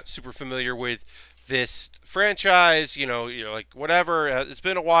not super familiar with this franchise, you're like, whatever, it's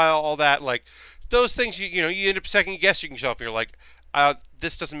been a while, all that, like, those things, you end up second guessing yourself. You're like,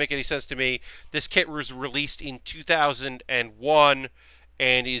 this doesn't make any sense to me. This kit was released in 2001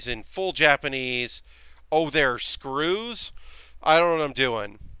 and is in full Japanese. Oh, there are screws? I don't know what I'm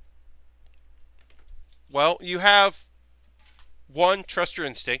doing. Well, you have, one, trust your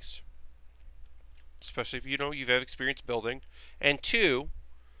instincts, especially if you've had experience building, and two,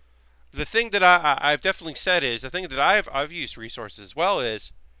 the thing that I've definitely said is, the thing that I've used resources as well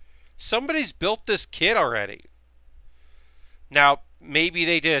is, somebody's built this kit already. Now, maybe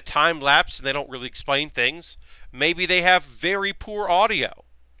they did a time lapse and they don't really explain things. Maybe they have very poor audio.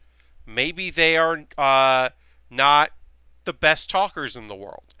 Maybe they are not the best talkers in the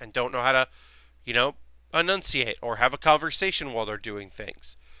world and don't know how to, enunciate or have a conversation while they're doing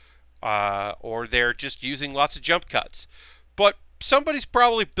things. Or they're just using lots of jump cuts. But somebody's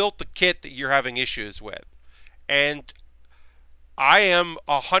probably built the kit that you're having issues with. And I am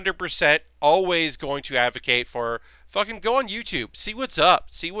 100% always going to advocate for fucking go on YouTube. See what's up.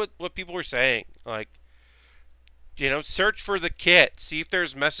 See what people are saying. Like, search for the kit. See if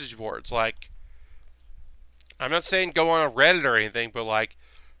there's message boards. Like, I'm not saying go on a Reddit or anything, but like,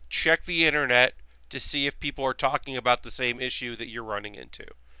 check the internet to see if people are talking about the same issue that you're running into,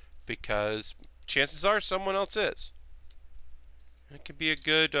 because chances are someone else is. It can be a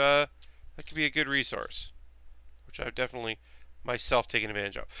good resource, which I've definitely myself taken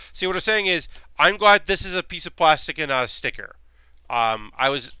advantage of. See, what I'm saying is, I'm glad this is a piece of plastic and not a sticker. I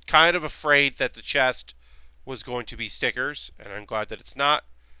was kind of afraid that the chest was going to be stickers, and I'm glad that it's not,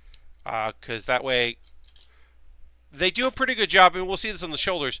 because that way they do a pretty good job, and we'll see this on the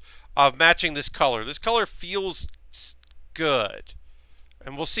shoulders, of matching this color. This color feels good,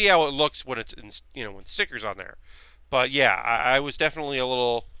 and we'll see how it looks when it's when stickers on there. But yeah, I was definitely a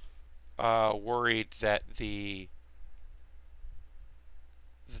little worried that this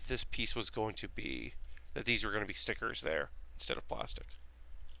piece was going to be, that these were going to be stickers there instead of plastic.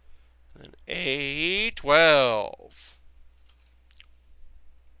 And then A12.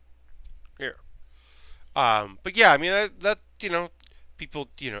 But yeah, I mean that people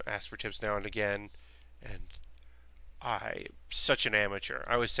ask for tips now and again, and I'm such an amateur.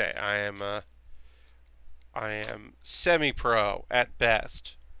 I would say I am semi-pro at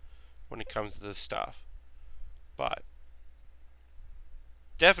best when it comes to this stuff. But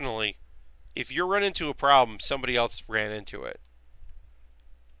definitely, if you're running into a problem, somebody else ran into it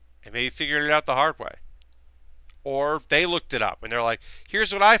and maybe figured it out the hard way, or they looked it up and they're like,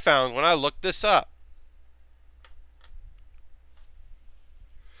 "Here's what I found when I looked this up."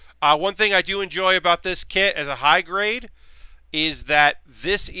 One thing I do enjoy about this kit as a high grade is that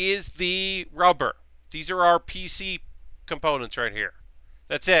this is the rubber. These are our PC components right here.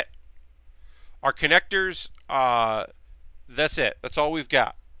 That's it. Our connectors, that's it. That's all we've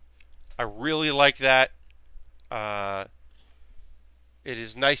got. I really like that. Uh, it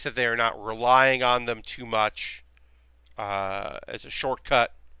is nice that they are not relying on them too much as a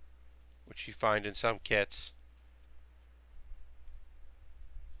shortcut, which you find in some kits.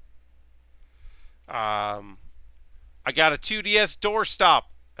 I got a 2DS doorstop,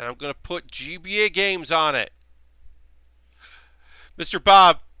 and I'm going to put GBA games on it. Mr.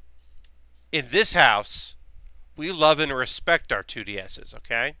 Bob, in this house, we love and respect our 2DSs,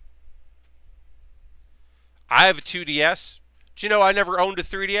 okay? I have a 2DS. Do you know I never owned a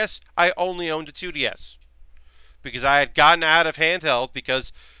 3DS? I only owned a 2DS. Because I had gotten out of handheld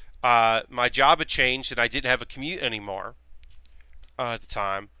because my job had changed and I didn't have a commute anymore at the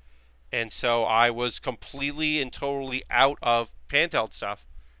time. And so I was completely and totally out of handheld stuff.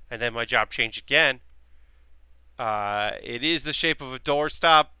 And then my job changed again. It is the shape of a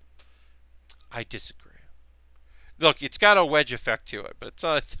doorstop. I disagree. Look, it's got a wedge effect to it, but it's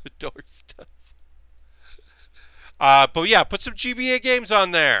not a doorstop. But yeah, put some GBA games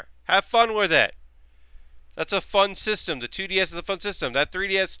on there. Have fun with it. That's a fun system. The 2DS is a fun system. That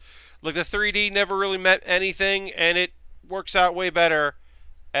 3DS, look, the 3D never really meant anything, and it works out way better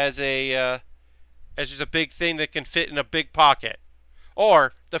as just a big thing that can fit in a big pocket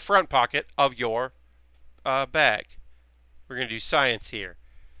or the front pocket of your bag. We're gonna do science here.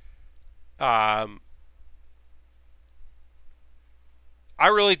 I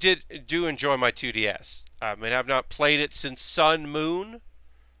really do enjoy my 2DS. I mean, I've not played it since Sun Moon,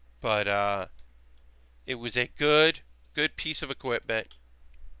 but it was a good piece of equipment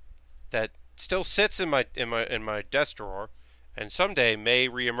that still sits in my desk drawer, and someday may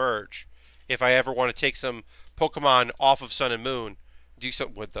reemerge if I ever want to take some Pokemon off of Sun and Moon, do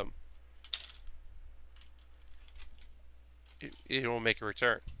something with them. It will make a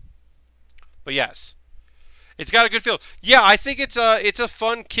return. But yes, it's got a good feel. Yeah, I think it's a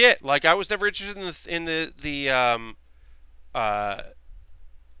fun kit. Like, I was never interested in the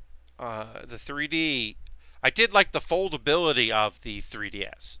 3D. I did like the foldability of the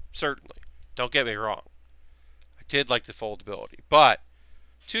 3DS, certainly. Don't get me wrong. I did like the foldability, but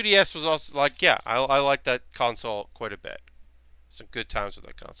 2DS was also like, yeah, I like that console quite a bit. Some good times with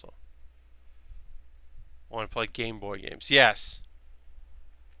that console. I want to play Game Boy games. Yes.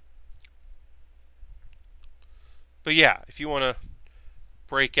 But yeah, if you want to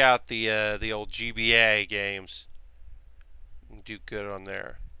break out the old GBA games, you can do good on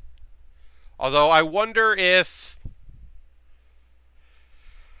there. Although I wonder if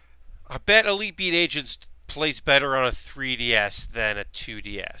I bet Elite Beat Agents plays better on a 3DS than a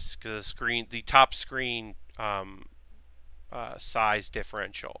 2DS because the top screen size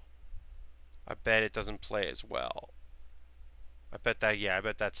differential. I bet it doesn't play as well. I bet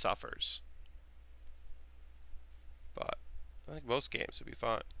that suffers. But I think most games would be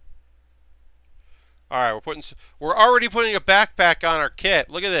fine. All right, we're already putting a backpack on our kit.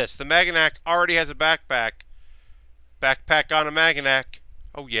 Look at this. The Maganac already has a backpack. Backpack on a Maganac.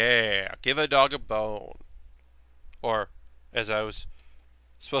 Oh yeah, give a dog a bone. Or, as I was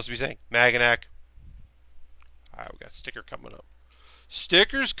supposed to be saying, Maganac. All right, we got a sticker coming up.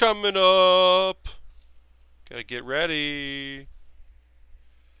 Stickers coming up. Gotta get ready.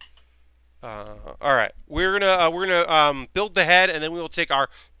 All right, we're gonna build the head, and then we will take our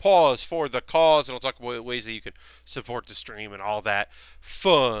pause for the cause, and I'll talk about ways that you can support the stream and all that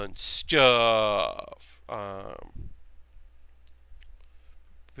fun stuff. Boop.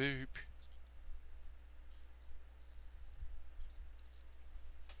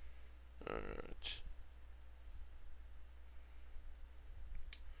 All right.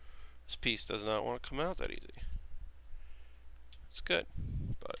 This piece does not want to come out that easy. It's good,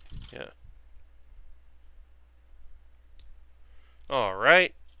 but yeah. All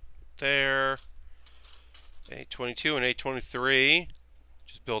right, there. A22 and A23.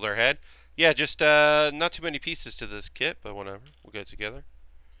 Just build our head. Yeah, just not too many pieces to this kit, but whatever. We'll get it together.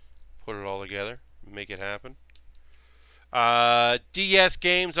 Put it all together. make it happen. DS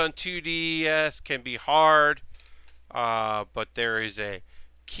games on 2DS can be hard, but there is a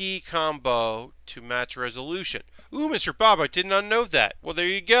key combo to match resolution. Ooh, Mr. Bob, I did not know that. Well, there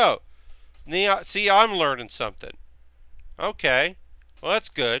you go. See, I'm learning something. Okay. Well, that's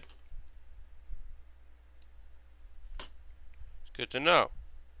good. It's good to know.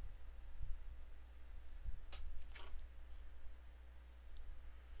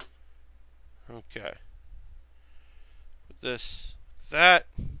 Okay. Put this, that,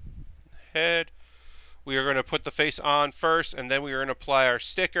 head. We are going to put the face on first, and then we are going to apply our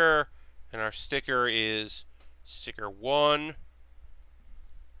sticker. And our sticker is sticker 1,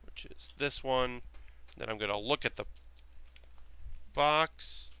 which is this one. Then I'm going to look at the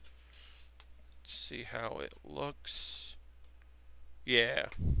box, see how it looks. Yeah.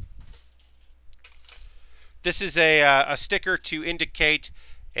 This is a sticker to indicate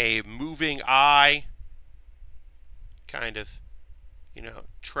a moving eye, kind of, you know,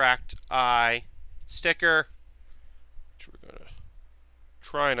 tracked eye sticker, which we're going to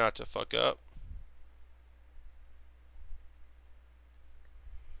try not to fuck up.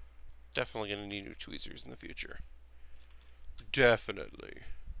 Definitely going to need new tweezers in the future. Definitely.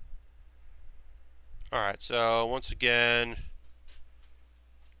 Alright, so once again,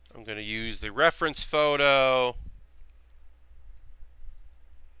 I'm going to use the reference photo.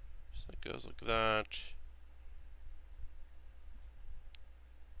 So it goes like that.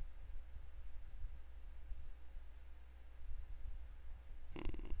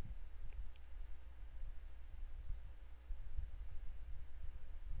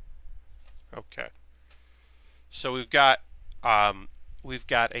 Okay. So we've got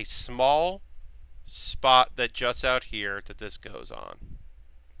a small spot that juts out here that this goes on.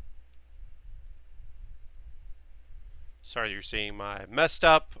 Sorry, you're seeing my messed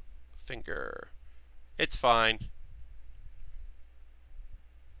up finger. It's fine.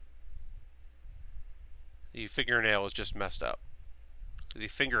 The fingernail is just messed up. The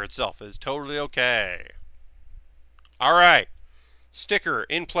finger itself is totally okay. All right. Sticker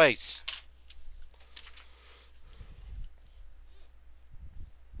in place.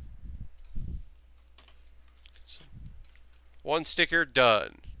 One sticker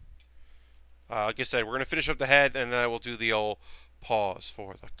done. Like I said, we're going to finish up the head, and then I will do the old pause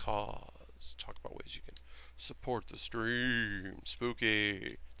for the cause. Talk about ways you can support the stream.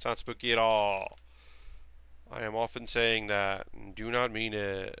 Spooky. It's not spooky at all. I am often saying that and do not mean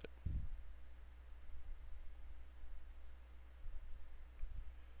it.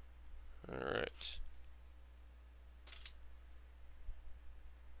 Alright.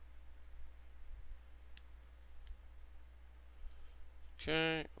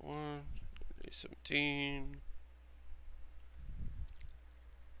 Okay, 17.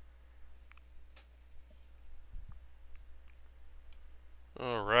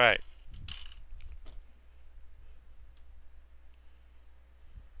 All right.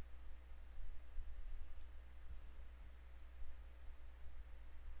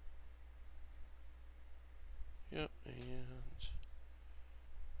 Yep, and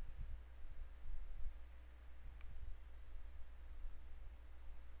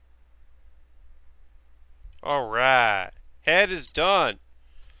all right. Head is done.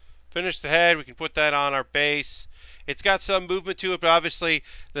 Finish the head. We can put that on our base. It's got some movement to it, but obviously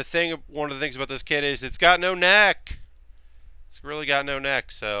one of the things about this kit is it's got no neck. It's really got no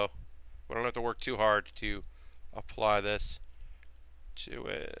neck, so we don't have to work too hard to apply this to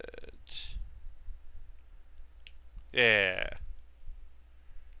it. Yeah.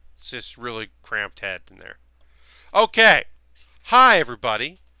 It's just really cramped head in there. Okay. Hi,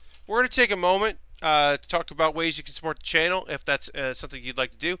 everybody. We're going to take a moment to talk about ways you can support the channel, if that's something you'd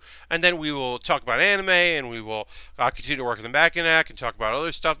like to do. And then we will talk about anime, and we will continue to work on the back end act and talk about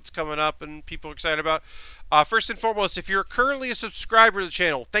other stuff that's coming up and people are excited about. First and foremost, if you're currently a subscriber to the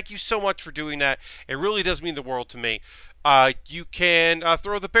channel, thank you so much for doing that. It really does mean the world to me. You can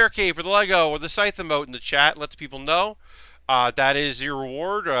throw the Bear Cave or the Lego or the Scythe emote in the chat. Let the people know. That is your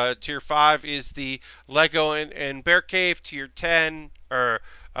reward. Tier 5 is the Lego and Bear Cave. Tier 10 or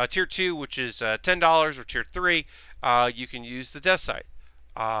Tier 2, which is $10, or Tier 3, you can use the Death Scythe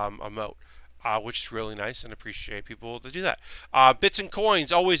emote, which is really nice and appreciate people to do that. Bits and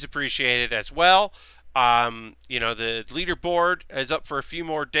coins, always appreciated as well. You know, the leaderboard is up for a few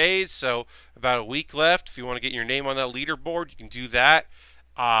more days, so about a week left. If you want to get your name on that leaderboard, you can do that.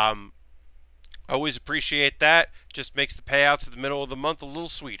 Always appreciate that. Just makes the payouts at the middle of the month a little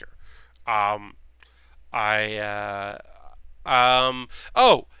sweeter. Oh,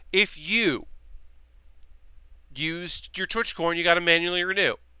 if you used your Twitch coin, you got to manually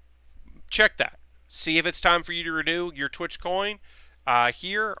renew. Check that. see if it's time for you to renew your Twitch coin.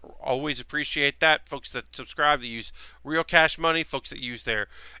 Here, always appreciate that. Folks that subscribe, that use real cash money, folks that use their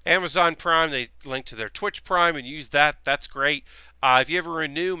Amazon Prime, they link to their Twitch Prime and use that. That's great. If you ever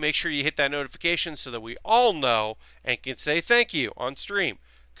renew, make sure you hit that notification so that we all know and can say thank you on stream,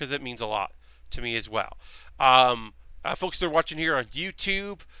 because it means a lot to me as well. Folks that are watching here on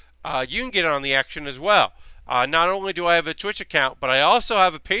YouTube, you can get on the action as well. Not only do I have a Twitch account, but I also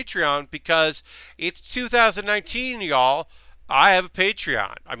have a Patreon because it's 2019, y'all. I have a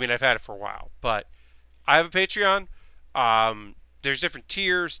Patreon. I mean, I've had it for a while, but I have a Patreon. There's different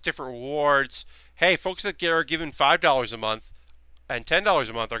tiers, different rewards. Hey, folks that are giving $5 a month and $10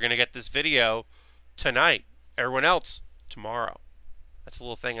 a month are going to get this video tonight. Everyone else, tomorrow. That's a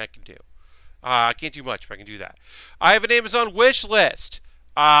little thing I can do. I can't do much, but I can do that. I have an Amazon wish list.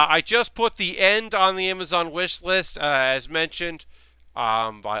 I just put the end on the Amazon wish list, as mentioned,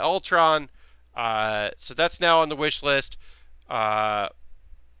 by Ultron. So that's now on the wish list. But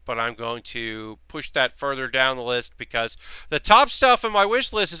I'm going to push that further down the list because the top stuff on my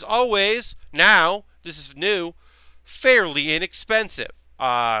wish list is always, now, this is new, fairly inexpensive.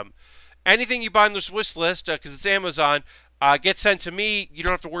 Anything you buy on this wish list, because it's Amazon, gets sent to me. You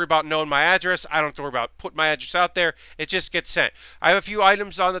don't have to worry about knowing my address. I don't have to worry about putting my address out there. It just gets sent. I have a few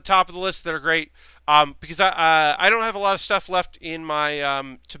items on the top of the list that are great because I don't have a lot of stuff left in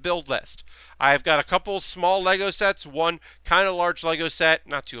my to build list. I've got a couple small Lego sets, one kind of large Lego set,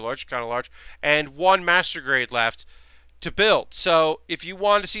 not too large, kind of large, and one master grade left to build. So if you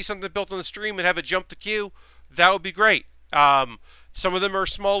want to see something built on the stream and have it jump the queue, that would be great. Some of them are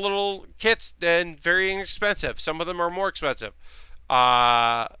small little kits and very inexpensive. Some of them are more expensive.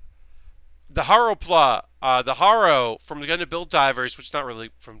 The Haro from the Gun to Build Divers, which is not really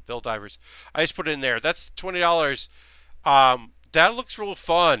from Build Divers. I just put it in there. That's $20. That looks real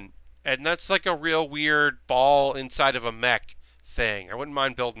fun. And that's like a real weird ball inside of a mech thing. I wouldn't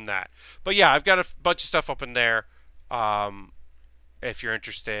mind building that. But yeah, I've got a bunch of stuff up in there. If you're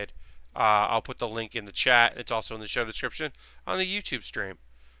interested, I'll put the link in the chat. It's also in the show description on the YouTube stream.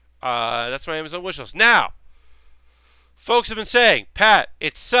 That's my Amazon wishlist. Now, folks have been saying, Pat,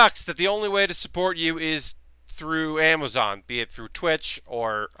 it sucks that the only way to support you is through Amazon, be it through Twitch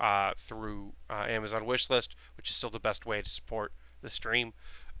or through Amazon wishlist, which is still the best way to support the stream.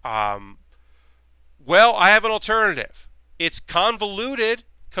 Well, I have an alternative. It's convoluted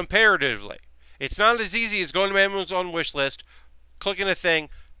comparatively. It's not as easy as going to my Amazon wish list, clicking a thing,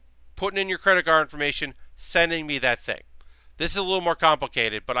 putting in your credit card information, sending me that thing. This is a little more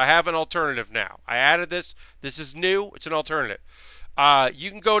complicated, but I have an alternative now. I added this. This is new. It's an alternative. You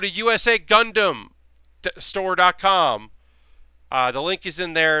can go to usagundamstore.com. The link is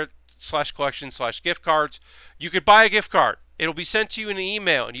in there, /collection/gift cards. You could buy a gift card. It'll be sent to you in an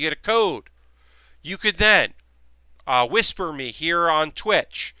email, and you get a code. You could then whisper me here on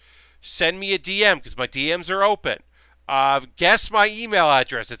Twitch. Send me a DM, because my DMs are open. Guess my email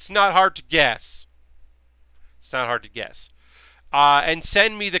address. It's not hard to guess. It's not hard to guess. And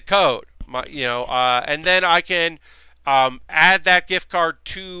send me the code. And then I can add that gift card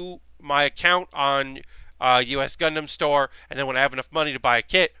to my account on US Gundam Store. And then when I have enough money to buy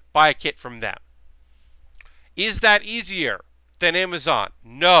a kit from them. Is that easier than Amazon?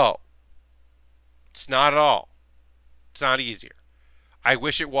 No. It's not at all. It's not easier. I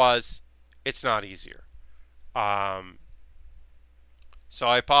wish it was. It's not easier. So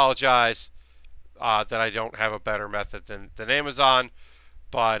I apologize that I don't have a better method than Amazon.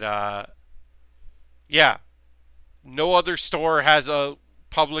 But, yeah. No other store has a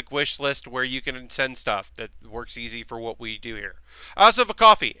public wish list where you can send stuff that works easy for what we do here. I also have a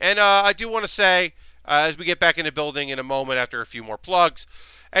coffee. And I do want to say, as we get back into building in a moment after a few more plugs,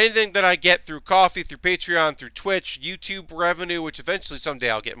 anything that I get through coffee, through Patreon, through Twitch, YouTube revenue, which eventually someday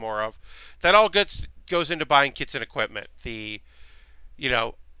I'll get more of, that all goes into buying kits and equipment. I'm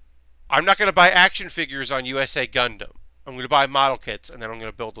not going to buy action figures on USA Gundam. I'm going to buy model kits, and then I'm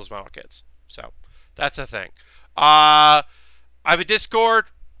going to build those model kits. So, that's a thing. I have a Discord.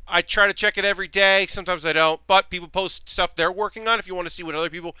 I try to check it every day. Sometimes I don't. But people post stuff they're working on. If you want to see what other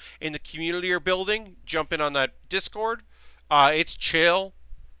people in the community are building, jump in on that Discord. It's chill.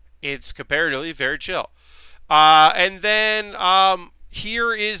 It's comparatively very chill. And then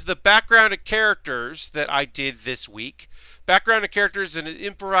here is the background of characters that I did this week. Background of characters is an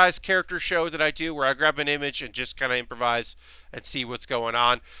improvised character show that I do where I grab an image and just kind of improvise and see what's going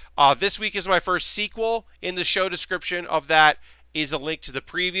on. This week is my first sequel. In the show description of that is a link to the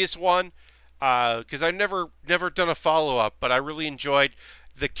previous one because I've never done a follow-up, but I really enjoyed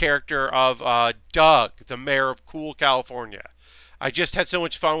the character of Doug, the mayor of Cool, California. I just had so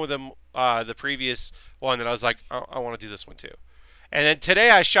much fun with them the previous one that I was like, I want to do this one too. And then today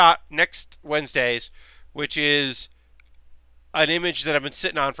I shot next Wednesday's, which is an image that I've been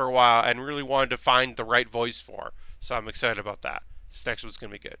sitting on for a while and really wanted to find the right voice for. So I'm excited about that. This next one's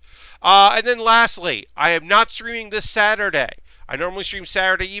going to be good. And then lastly, I am not streaming this Saturday. I normally stream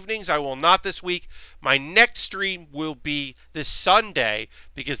Saturday evenings. I will not this week. My next stream will be this Sunday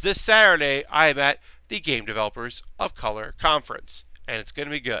because this Saturday I am at the Game Developers of Color Conference. And it's going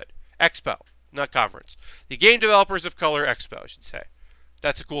to be good. Expo, not conference. The Game Developers of Color Expo, I should say.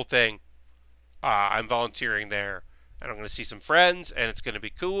 That's a cool thing. I'm volunteering there. And I'm going to see some friends. And it's going to be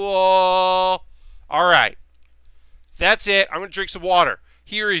cool. All right. That's it. I'm going to drink some water.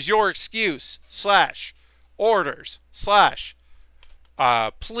 Here is your excuse / orders /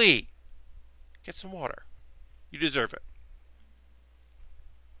 plea. Get some water. You deserve it.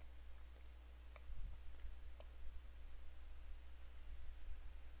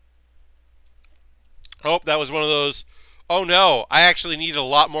 Oh, that was one of those. Oh no, I actually need a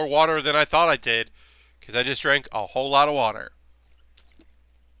lot more water than I thought I did because I just drank a whole lot of water.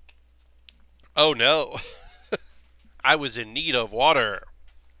 Oh no. I was in need of water.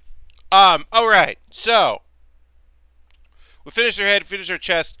 Alright, so we finished our head, finished our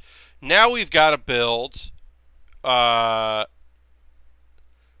chest. Now we've got to build we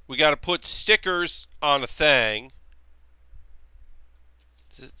got to put stickers on a thing.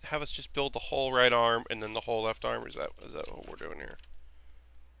 Does it have us just build the whole right arm and then the whole left arm? Or is that what we're doing here?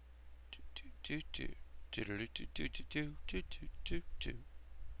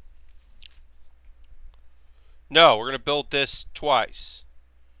 No, we're going to build this twice.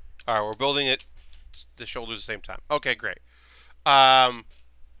 Alright, we're building it the shoulders at the same time. Okay, great.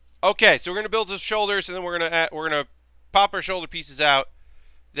 Okay, so we're going to build the shoulders and then we're going to pop our shoulder pieces out.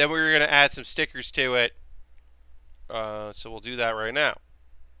 Then we're going to add some stickers to it. So we'll do that right now.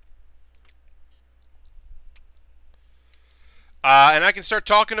 And I can start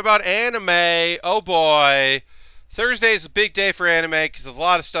talking about anime. Oh boy. Thursday is a big day for anime because a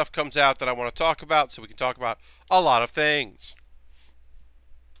lot of stuff comes out that I want to talk about, so we can talk about a lot of things.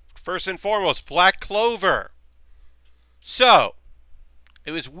 First and foremost, Black Clover. So,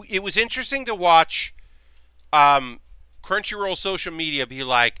 it was interesting to watch Crunchyroll social media be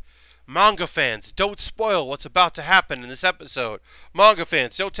like, manga fans, don't spoil what's about to happen in this episode. Manga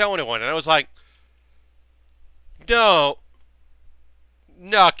fans, don't tell anyone. And I was like, no,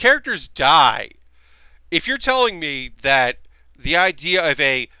 characters die. If you're telling me that the idea of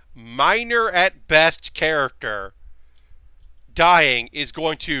a minor at best character dying is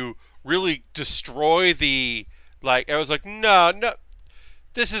going to really destroy the, like, I was like, no,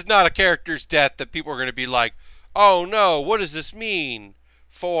 this is not a character's death that people are going to be like, oh no, what does this mean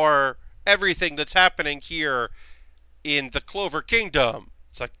for everything that's happening here in the Clover Kingdom?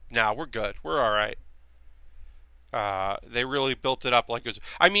 It's like, nah, we're good. We're all right. They really built it up like it was.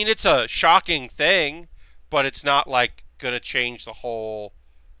 I mean, it's a shocking thing, but it's not like going to change the whole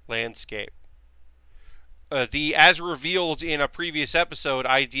landscape. The as revealed in a previous episode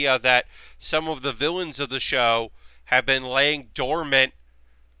idea that some of the villains of the show have been laying dormant,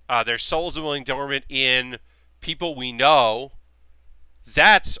 their souls are laying dormant in people we know.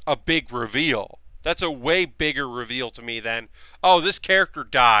 That's a big reveal. That's a way bigger reveal to me than, oh, this character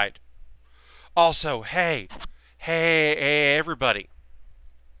died. Also, hey, everybody.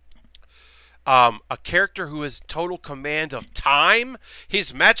 A character who has total command of time.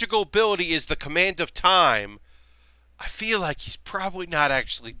 His magical ability is the command of time. I feel like he's probably not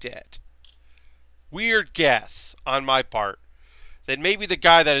actually dead. Weird guess on my part. That maybe the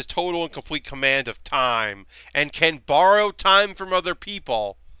guy that has total and complete command of time and can borrow time from other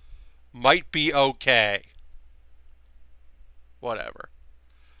people might be okay. Whatever.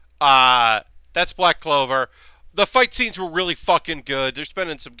 That's Black Clover. The fight scenes were really fucking good. They're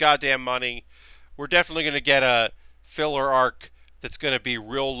spending some goddamn money. We're definitely going to get a filler arc that's going to be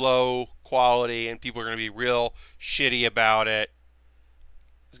real low quality and people are going to be real shitty about it.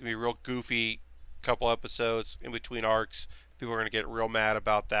 It's going to be a real goofy couple episodes in between arcs. People are going to get real mad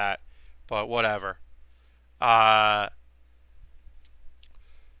about that. But whatever. Are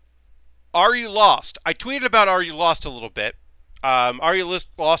You Lost? I tweeted about Are You Lost a little bit. Are You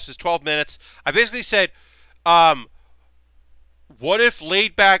Lost is 12 minutes. I basically said, what if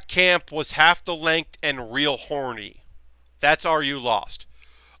Laid Back Camp was half the length and real horny? That's Are You Lost.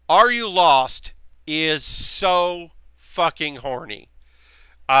 Are You Lost is so fucking horny.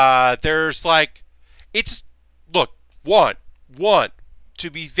 There's like, it's, look, one, to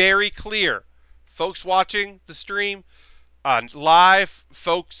be very clear, folks watching the stream, live,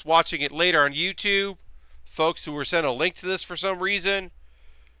 folks watching it later on YouTube, folks who were sent a link to this for some reason,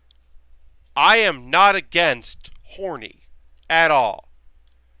 I am not against horny at all.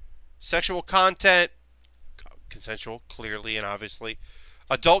 Sexual content, consensual, clearly and obviously.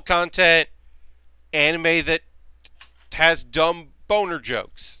 Adult content, anime that has dumb boner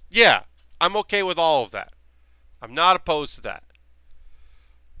jokes. Yeah, I'm okay with all of that. I'm not opposed to that.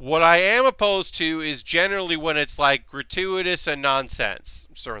 What I am opposed to is generally when it's like gratuitous and nonsense.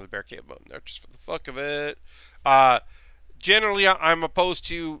 I'm throwing the Bear Cave button there just for the fuck of it. Generally, I'm opposed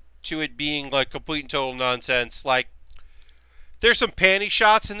to it being like complete and total nonsense. Like, there's some panty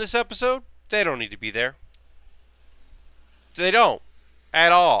shots in this episode. They don't need to be there. They don't.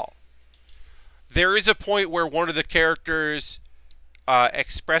 At all. There is a point where one of the characters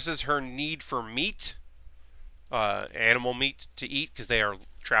expresses her need for meat. Animal meat to eat because they are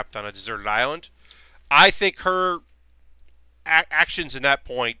trapped on a deserted island. I think her actions in that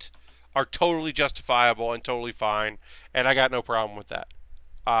point are totally justifiable and totally fine, and I got no problem with that.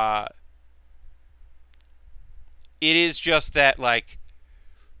 It is just that, like,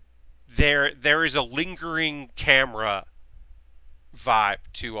 there is a lingering camera vibe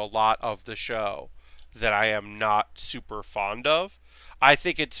to a lot of the show that I am not super fond of. I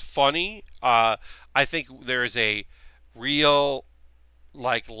think it's funny. I think there's a real,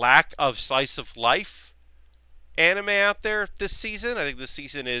 like, lack of slice of life anime out there this season. I think this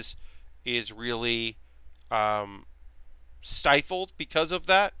season is really stifled because of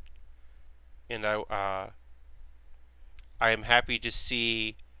that, and I am happy to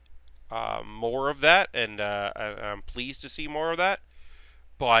see more of that, and I'm pleased to see more of that.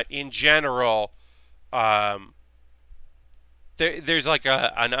 But in general, there's like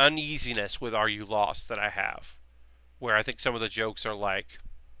an uneasiness with Are You Lost that I have, where I think some of the jokes are like,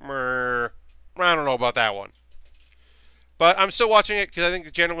 I don't know about that one. But I'm still watching it because I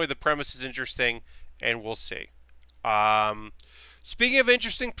think generally the premise is interesting, and we'll see. Speaking of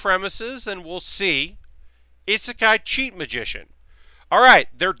interesting premises, and we'll see, Isekai Cheat Magician. All right,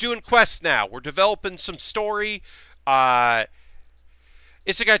 they're doing quests now. We're developing some story. Isekai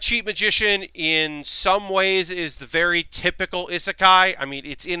Cheat Magician, in some ways, is the very typical Isekai. I mean,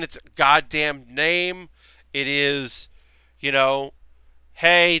 it's in its goddamn name. It is, you know,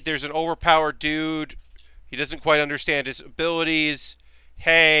 hey, there's an overpowered dude. He doesn't quite understand his abilities.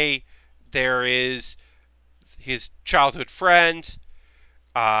 Hey, there is his childhood friend.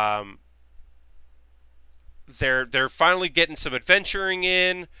 They're finally getting some adventuring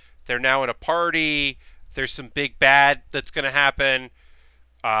in. They're now in a party. There's some big bad that's going to happen.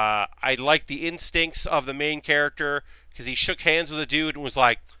 I like the instincts of the main character because he shook hands with a dude and was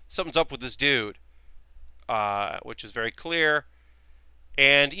like, something's up with this dude, which is very clear.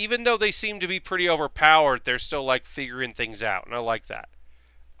 And even though they seem to be pretty overpowered, they're still like figuring things out, and I like that.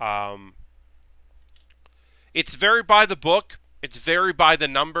 It's very by the book. It's very by the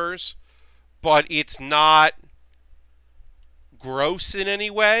numbers, but it's not gross in any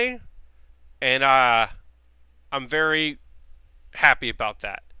way, and I'm very happy about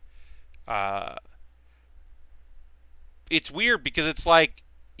that. It's weird because it's like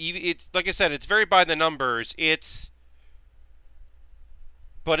I said, it's very by the numbers.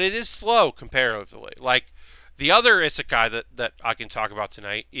 But it is slow comparatively. Like, the other isekai that I can talk about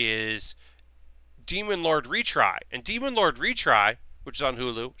tonight is Demon Lord Retry. And Demon Lord Retry, which is on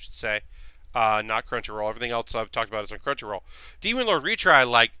Hulu, I should say, not Crunchyroll. Everything else I've talked about is on Crunchyroll. Demon Lord Retry,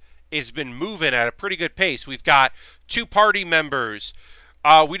 like, has been moving at a pretty good pace. We've got 2 party members.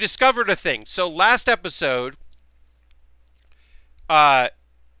 We discovered a thing. So last episode,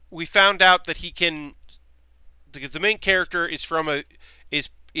 we found out that he can, because the main character is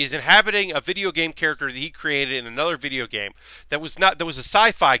is inhabiting a video game character that he created in another video game that was a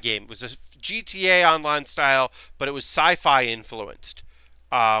sci-fi game. It was a GTA Online style, but it was sci-fi influenced.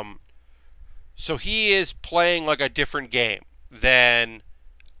 So he is playing like a different game than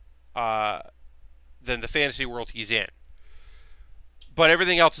the fantasy world he's in. But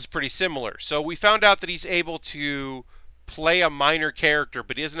everything else is pretty similar. So we found out that he's able to play a minor character,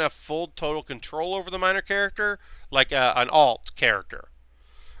 but he doesn't have full total control over the minor character, like an alt character.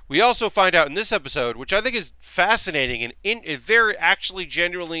 We also find out in this episode, which I think is fascinating and very actually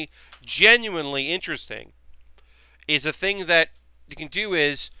genuinely interesting, is a thing that you can do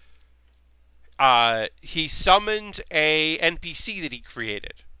is he summoned a NPC that he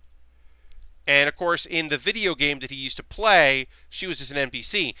created. And, of course, in the video game that he used to play, she was just an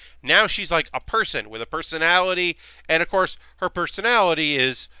NPC. Now she's like a person with a personality. And, of course, her personality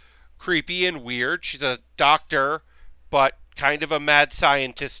is creepy and weird. She's a doctor, but kind of a mad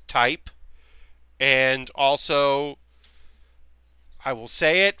scientist type. And also I will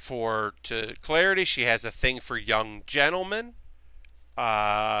say it to clarity. She has a thing for young gentlemen,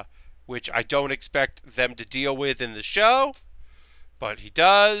 which I don't expect them to deal with in the show, but she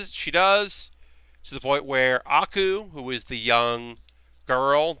does, to the point where Aku, who is the young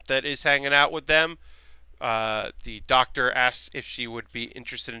girl that is hanging out with them, the doctor asks if she would be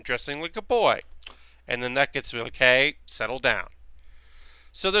interested in dressing like a boy, and then that gets like, hey, settle down.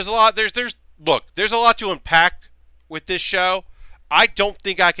 So there's a lot. There's a lot to unpack with this show. I don't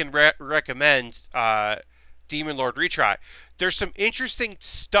think I can recommend Demon Lord Retry. There's some interesting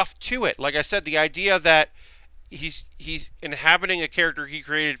stuff to it. Like I said, the idea that he's inhabiting a character he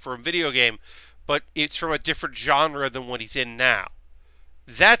created for a video game, but it's from a different genre than what he's in now.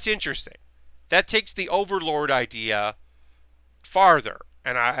 That's interesting. That takes the Overlord idea farther,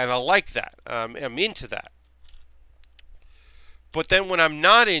 and I like that. I'm into that. But then what I'm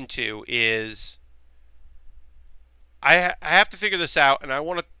not into is I have to figure this out, and I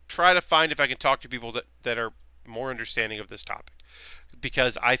want to try to find if I can talk to people that are more understanding of this topic,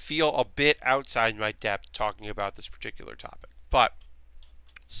 because I feel a bit outside my depth talking about this particular topic. But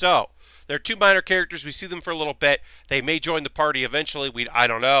so there are two minor characters. We see them for a little bit. They may join the party eventually. I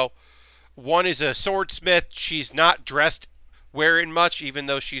don't know. One is a swordsmith. She's not dressed wearing much, even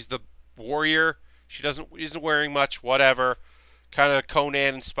though she's the warrior. She isn't wearing much. Whatever. Kind of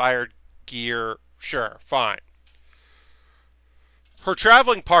Conan-inspired gear. Sure, fine. Her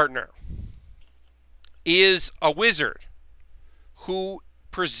traveling partner is a wizard who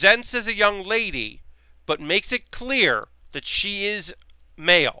presents as a young lady, but makes it clear that she is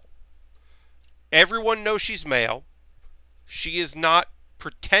male. Everyone knows she's male. She is not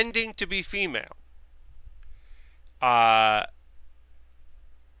pretending to be female. But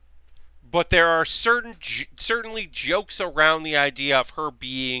there are certainly jokes around the idea of her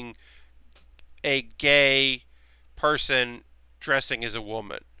being a gay person dressing as a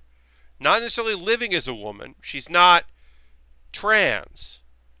woman. Not necessarily living as a woman. She's not trans.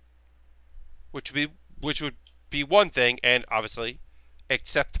 Which would be one thing, and obviously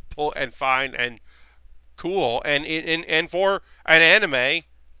acceptable and fine and cool. And for an anime,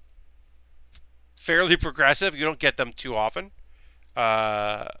 fairly progressive. You don't get them too often.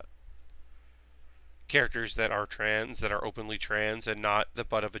 Characters that are trans, that are openly trans and not the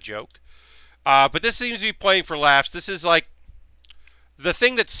butt of a joke. But this seems to be playing for laughs. This is like, the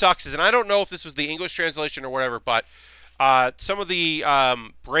thing that sucks is, and I don't know if this was the English translation or whatever, but some of the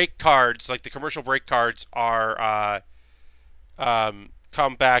break cards, like the commercial break cards, are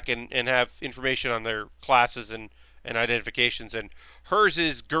come back and have information on their classes and identifications, and hers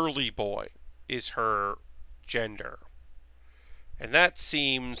is girly boy, is her gender. And that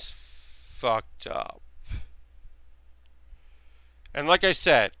seems fucked up. And like I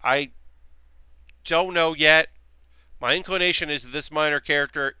said, I don't know yet. My inclination is that this minor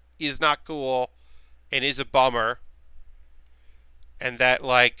character is not cool and is a bummer. And that,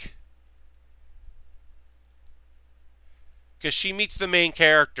 like, because she meets the main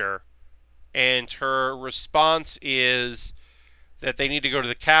character and her response is that they need to go to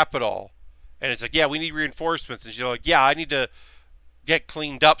the capital. And it's like, yeah, we need reinforcements. And she's like, yeah, I need to get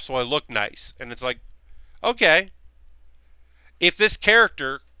cleaned up so I look nice. And it's like, okay. If this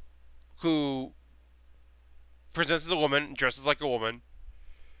character who presents as a woman, dresses like a woman,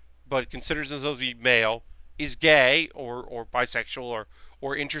 but considers themselves to be male, is gay or bisexual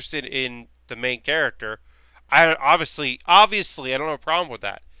or interested in the main character, I obviously I don't have a problem with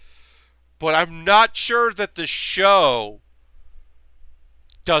that. But I'm not sure that the show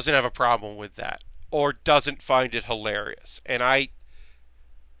doesn't have a problem with that or doesn't find it hilarious. And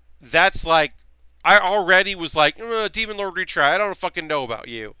that's like, I already was like, Demon Lord Retry, I don't fucking know about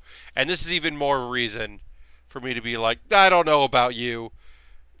you. And this is even more reason for me to be like, I don't know about you.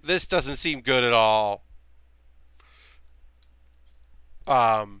 This doesn't seem good at all.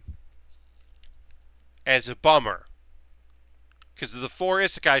 As a bummer. Because of the 4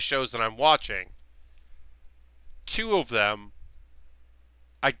 Isekai shows that I'm watching, 2 of them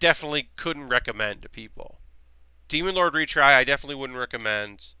I definitely couldn't recommend to people. Demon Lord Retry I definitely wouldn't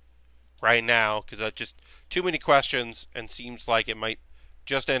recommend right now, because just too many questions and seems like it might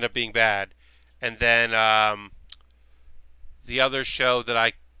just end up being bad. And then the other show that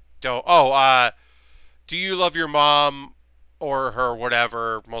I don't... Do You Love Your Mom or Her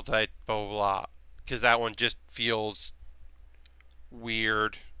Whatever, multi blah blah blah. Because that one just feels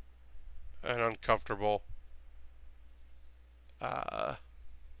weird and uncomfortable.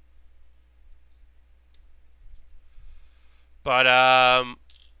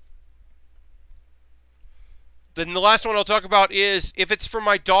 Then the last one I'll talk about is, if it's for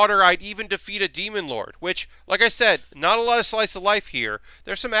my daughter, I'd even defeat a demon lord. Which, like I said, not a lot of slice of life here.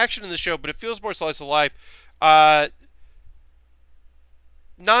 There's some action in the show, but it feels more slice of life. Not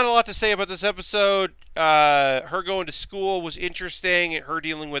a lot to say about this episode. Her going to school was interesting. Her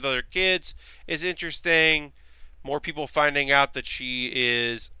dealing with other kids is interesting. More people finding out that she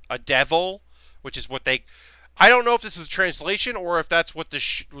is a devil, which is what they... I don't know if this is a translation or if that's what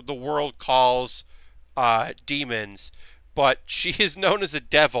the world calls demons, but she is known as a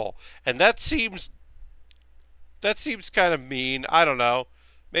devil, and that seems kind of mean. I don't know.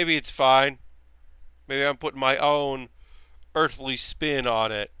 Maybe it's fine. Maybe I'm putting my own earthly spin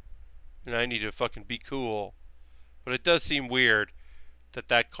on it, and I need to fucking be cool. But it does seem weird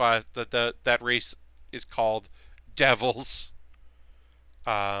that class, that race is called devils.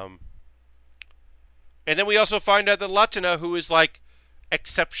 And then we also find out that Latina, who is like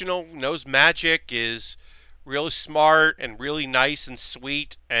exceptional, knows magic, is really smart and really nice and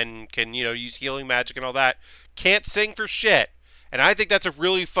sweet, and can, use healing magic and all that, can't sing for shit. And I think that's a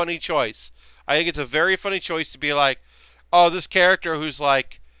really funny choice. I think it's a very funny choice to be like, oh, this character who's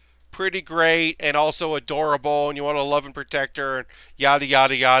like pretty great and also adorable, and you want to love and protect her, and yada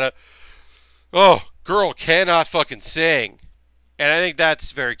yada yada. Oh, girl cannot fucking sing. And I think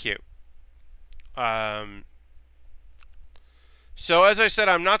that's very cute. So as I said,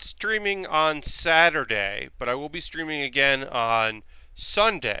 I'm not streaming on Saturday, but I will be streaming again on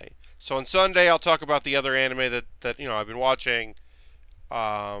Sunday. So on Sunday, I'll talk about the other anime that I've been watching.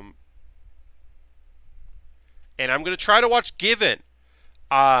 And I'm going to try to watch Given.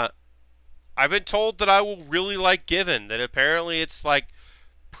 I've been told that I will really like Given. That apparently it's like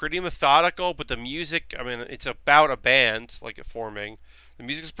pretty methodical, but the music, I mean, it's about a band, like it forming. The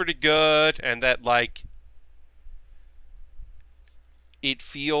music's pretty good, and that like it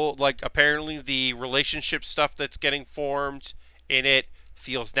feel like apparently the relationship stuff that's getting formed in it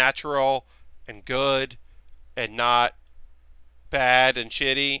feels natural and good and not bad and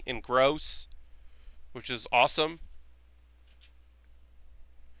shitty and gross, which is awesome.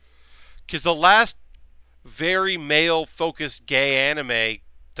 Because the last very male-focused gay anime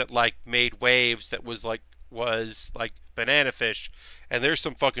that like made waves that was like Banana Fish, and there's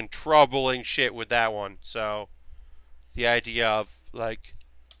some fucking troubling shit with that one. So the idea of like,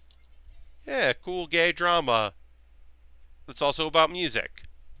 yeah, cool gay drama that's also about music.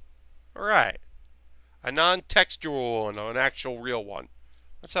 Alright. A non-textual one, an actual real one.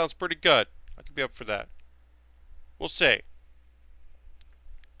 That sounds pretty good. I could be up for that. We'll see.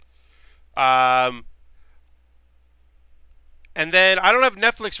 And then I don't have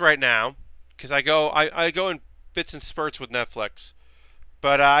Netflix right now because I go in bits and spurts with Netflix.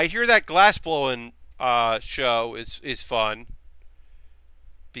 But I hear that glass blowing show is fun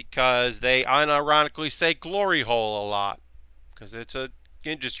because they unironically say glory hole a lot because it's a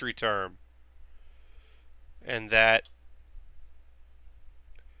industry term, and that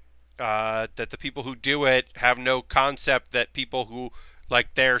the people who do it have no concept that people who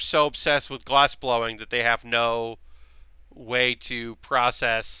like they're so obsessed with glass blowing that they have no way to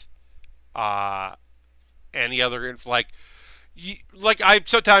process any other like I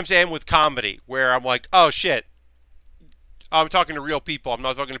sometimes am with comedy where I'm like, oh shit, I'm talking to real people. I'm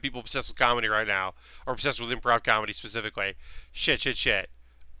not talking to people obsessed with comedy right now or obsessed with improv comedy specifically. Shit.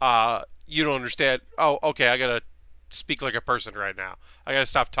 You don't understand. Oh, okay, I gotta speak like a person right now. I gotta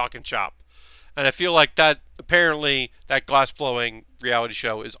stop talking shop. And I feel like that apparently that glass blowing reality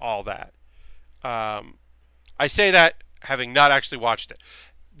show is all that. I say that having not actually watched it.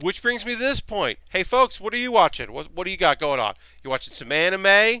 Which brings me to this point. Hey folks, what are you watching? What do you got going on? You watching some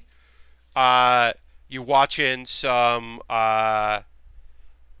anime? You watching some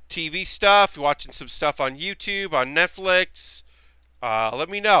TV stuff? You watching some stuff on YouTube, on Netflix? Let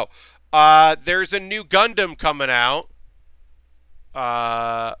me know. There's a new Gundam coming out.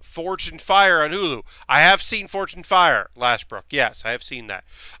 Forged in Fire on Hulu. I have seen Forged in Fire, Lashbrook. Yes, I have seen that.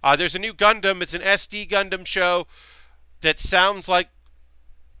 There's a new Gundam. It's an SD Gundam show that sounds like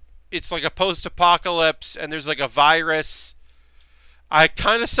it's like a post-apocalypse, and there's like a virus. It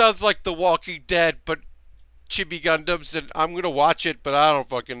kind of sounds like The Walking Dead, but chibi Gundams, and I'm going to watch it, but I don't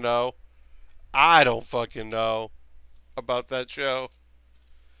fucking know. I don't fucking know about that show.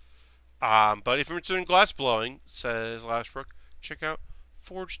 But if you're interested in glass blowing, says Lashbrook, check out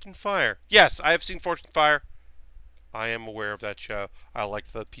Forged in Fire. Yes, I have seen Forged in Fire. I am aware of that show. I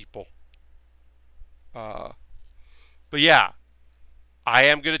like the people. But yeah, I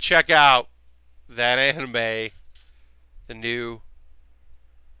am going to check out that anime, the new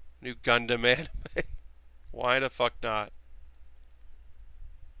Gundam anime. Why the fuck not?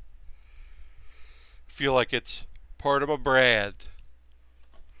 I feel like it's part of my brand.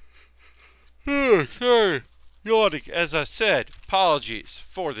 Sorry. Yawning. As I said, apologies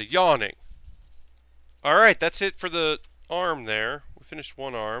for the yawning. Alright, that's it for the arm there. We finished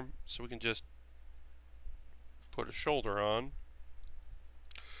one arm, so we can just put a shoulder on.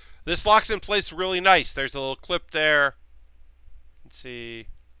 This locks in place really nice. There's a little clip there. Let's see.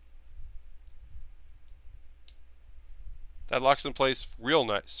 That locks in place real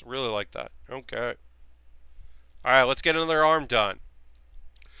nice. Really like that. Okay. Alright, let's get another arm done.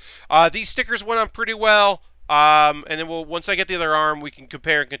 These stickers went on pretty well. And then once I get the other arm, we can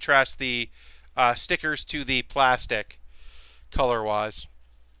compare and contrast the stickers to the plastic color-wise.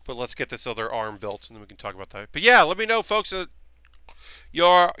 But let's get this other arm built, and then we can talk about that. But yeah, let me know, folks.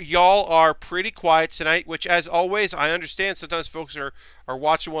 Y'all are pretty quiet tonight, which, as always, I understand. Sometimes folks are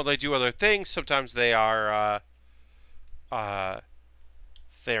watching while they do other things. Sometimes they are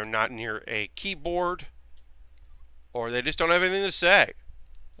they're not near a keyboard, or they just don't have anything to say.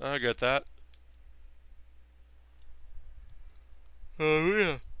 I get that. Oh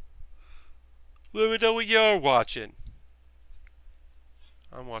yeah. Let me know what you're watching.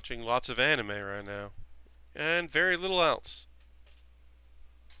 I'm watching lots of anime right now, and very little else.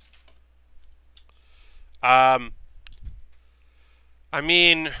 I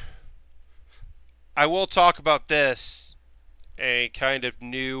mean, I will talk about this. A kind of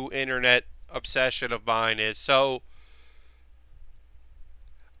new internet obsession of mine is, so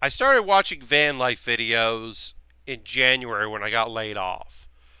I started watching van life videos in January when I got laid off.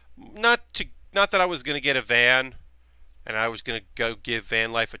 Not that I was going to get a van and I was going to go give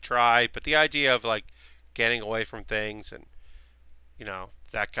van life a try, but the idea of like getting away from things and, you know,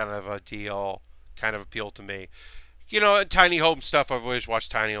 that kind of a deal kind of appealed to me. You know, tiny home stuff, I've always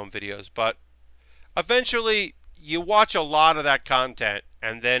watched tiny home videos, but eventually you watch a lot of that content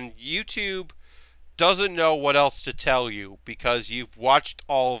and then YouTube doesn't know what else to tell you because you've watched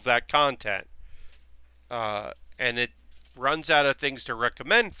all of that content. And it runs out of things to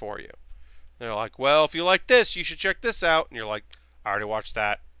recommend for you. They're like, well, if you like this, you should check this out. And you're like, I already watched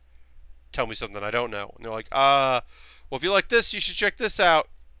that. Tell me something I don't know. And they're like, well, if you like this, you should check this out.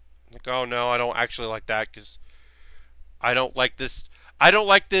 I'm like, oh, no, I don't actually like that because I don't like this. I don't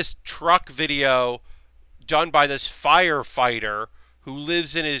like this truck video done by this firefighter who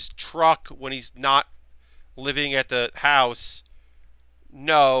lives in his truck when he's not living at the house.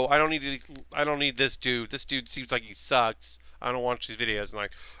 No, I don't need this dude. This dude seems like he sucks. I don't watch these videos. And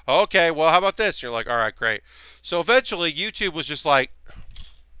like, okay, well, how about this? And you're like, all right, great. So eventually, YouTube was just like,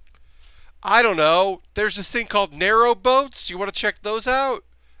 I don't know. There's this thing called narrow boats. You want to check those out?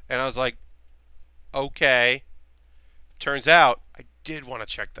 And I was like, okay. Turns out, I did want to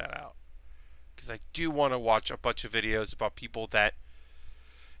check that out. Because I do want to watch a bunch of videos about people that...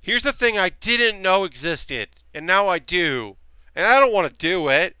 Here's the thing I didn't know existed. And now I do. And I don't want to do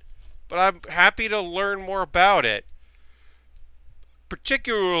it, but I'm happy to learn more about it.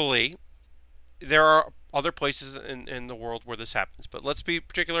 Particularly, there are other places in the world where this happens, but let's be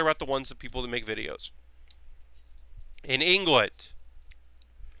particular about the ones that people that make videos. In England,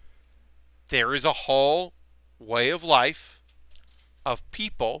 there is a whole way of life of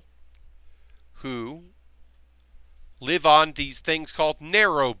people who live on these things called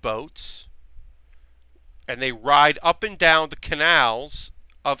narrow boats, and they ride up and down the canals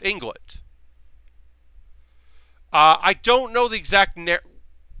of England. I don't know the exact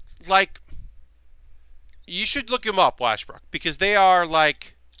like, you should look them up, Washbrook, because they are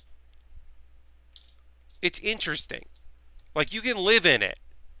like, it's interesting. Like, you can live in it,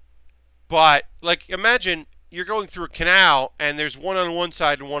 but like, imagine you're going through a canal and there's one on one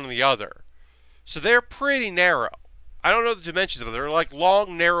side and one on the other. So they're pretty narrow. I don't know the dimensions of them. They're like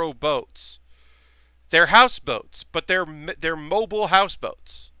long, narrow boats. They're houseboats, but they're mobile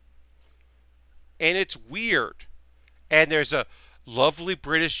houseboats. And it's weird. And there's a lovely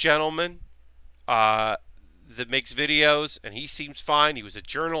British gentleman that makes videos, and he seems fine. He was a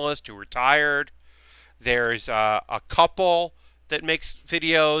journalist who retired. There's a couple that makes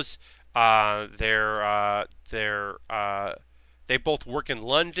videos. They both work in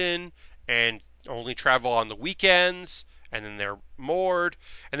London and only travel on the weekends, and then they're moored.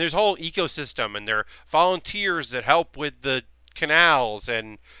 And there's a whole ecosystem, and there are volunteers that help with the canals,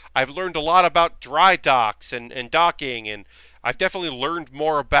 and I've learned a lot about dry docks and docking, and I've definitely learned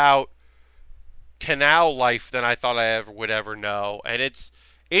more about canal life than I thought I would ever know, and it's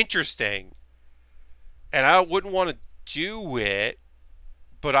interesting, and I wouldn't want to do it,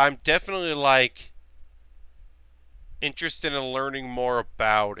 but I'm definitely like interested in learning more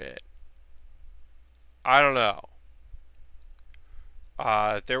about it. I don't know.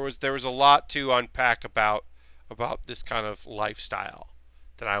 There was a lot to unpack about about this kind of lifestyle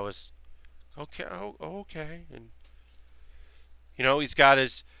that I was okay. Oh, okay, and he's got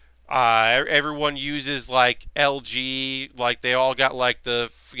his. Everyone uses like LG, like they all got like the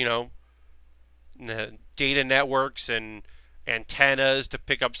data networks and antennas to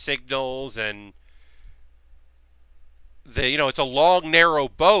pick up signals, and it's a long narrow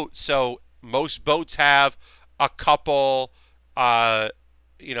boat, so most boats have a couple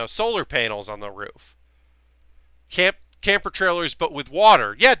solar panels on the roof. Camper trailers, but with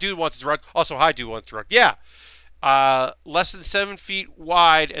water. Yeah, dude wants to rug. Also, hi, dude wants to rug. Yeah. Less than 7 feet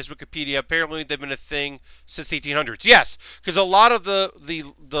wide, as Wikipedia. Apparently, they've been a thing since the 1800s. Yes, because a lot of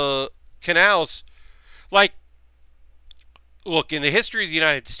the canals, like, look, in the history of the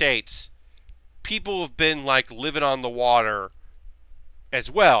United States, people have been like living on the water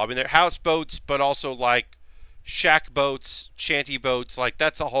as well. I mean, they're houseboats, but also like shack boats, shanty boats. Like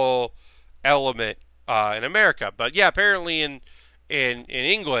that's a whole element in America. But yeah, apparently in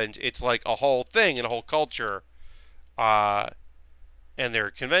England, it's like a whole thing and a whole culture. And there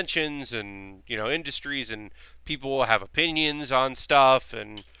are conventions and industries, and people have opinions on stuff,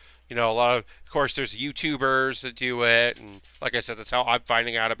 and a lot of course there's YouTubers that do it, and like I said, that's how I'm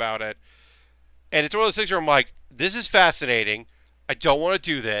finding out about it. And it's one of those things where I'm like, this is fascinating. I don't want to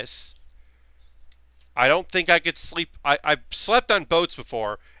do this. I don't think I could sleep. I've slept on boats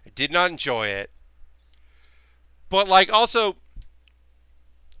before. I did not enjoy it. But like also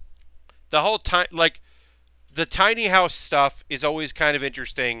the whole time, like the tiny house stuff is always kind of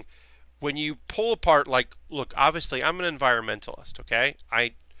interesting when you pull apart, like, look, obviously I'm an environmentalist, okay?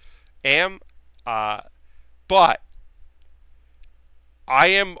 I am, but I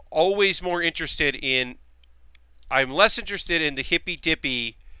am always more interested in, I'm less interested in the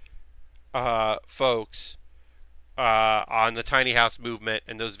hippy-dippy folks on the tiny house movement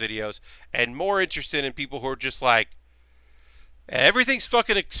and those videos, and more interested in people who are just like, everything's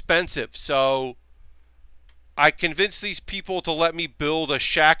fucking expensive, so I convince these people to let me build a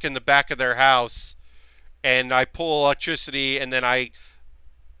shack in the back of their house, and I pull electricity, and then I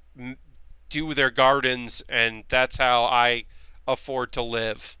do their gardens, and that's how I afford to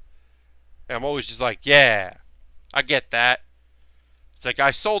live. And I'm always just like, yeah, I get that. It's like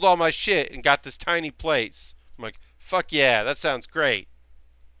I sold all my shit and got this tiny place. I'm like, fuck yeah, that sounds great.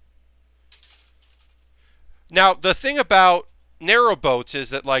 Now, the thing about narrow boats is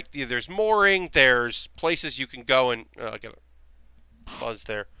that, like, there's mooring, there's places you can go and I got a buzz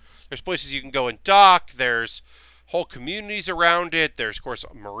there. There's places you can go and dock. There's whole communities around it. There's, of course,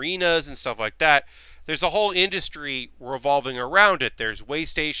 marinas and stuff like that. There's a whole industry revolving around it. There's way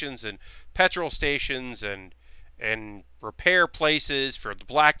stations and petrol stations and repair places for the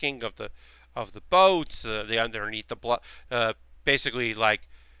blacking of the boats. The underneath the basically like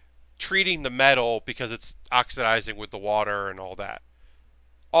treating the metal because it's oxidizing with the water and all that.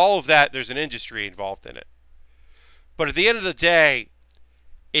 All of that, there's an industry involved in it. But at the end of the day,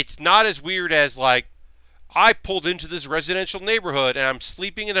 it's not as weird as like, I pulled into this residential neighborhood and I'm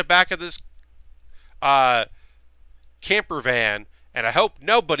sleeping in the back of this camper van, and I hope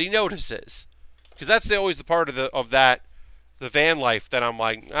nobody notices. Because that's always the part of the van life that I'm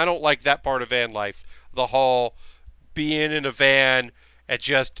like, I don't like that part of van life. The whole being in a van and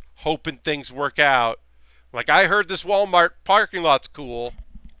just hoping things work out. Like, I heard this Walmart parking lot's cool.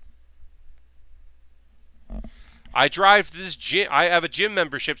 I drive to this gym. I have a gym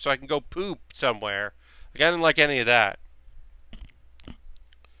membership so I can go poop somewhere. Like, I didn't like any of that.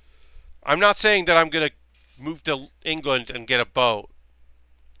 I'm not saying that I'm going to move to England and get a boat.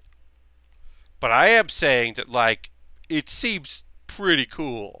 But I am saying that, like, it seems pretty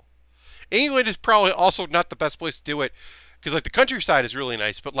cool. England is probably also not the best place to do it. Because, like, the countryside is really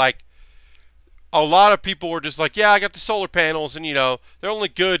nice. But, like, a lot of people were just like, yeah, I got the solar panels. And, they're only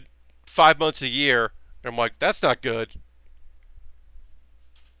good 5 months a year. And I'm like, that's not good.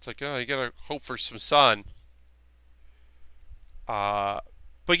 It's like, oh, you got to hope for some sun. But,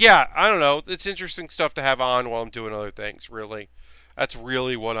 yeah, I don't know. It's interesting stuff to have on while I'm doing other things, really. That's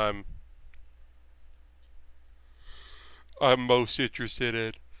really what I'm most interested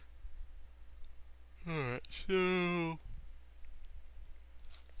in.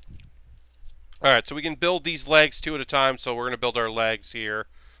 Alright, so we can build these legs 2 at a time, so we're going to build our legs here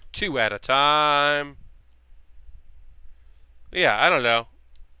 2 at a time. Yeah, I don't know.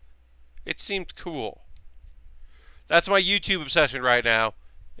 It seemed cool. That's my YouTube obsession right now,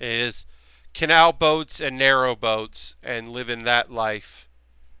 is canal boats and narrow boats, and living that life.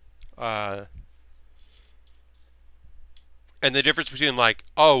 And the difference between, like,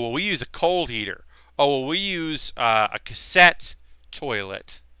 oh, well, we use a cold heater. Oh, well, we use a cassette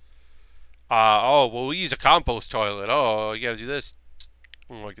toilet. Oh, well, we use a compost toilet. Oh, you gotta do this.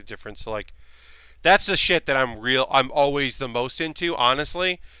 I don't like the difference. Like, that's the shit that I'm always the most into,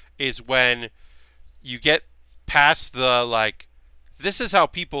 honestly, is when you get past the, like, this is how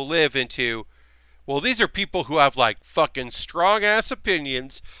people live into, well, these are people who have, like, fucking strong-ass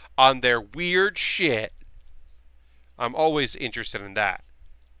opinions on their weird shit. I'm always interested in that.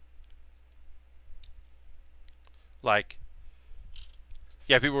 Like,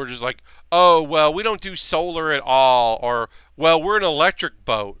 yeah, people were just like, oh, well, we don't do solar at all, or, well, we're an electric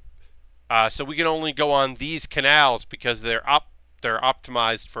boat, so we can only go on these canals because they're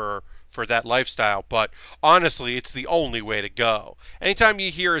optimized for that lifestyle. But honestly, it's the only way to go. Anytime you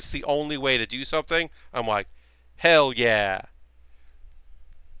hear it's the only way to do something, I'm like, hell yeah.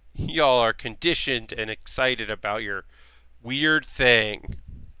 Y'all are conditioned and excited about your weird thing.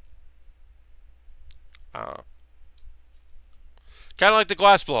 Kind of like the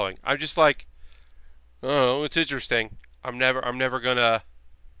glass blowing. I'm just like, oh, it's interesting. I'm never gonna.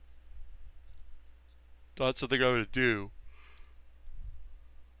 That's something I'm gonna do.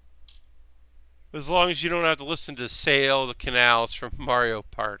 As long as you don't have to listen to Sail the Canals from Mario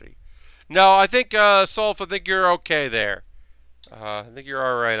Party. No, I think, Solf, I think you're okay there. I think you're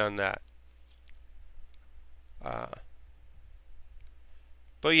alright on that.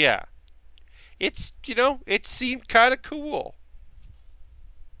 But yeah. It's, it seemed kind of cool.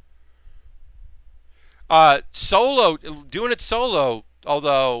 Doing it solo,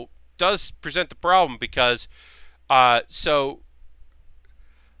 although, does present the problem because, so,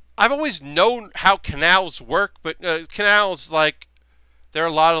 I've always known how canals work, but canals, like, there are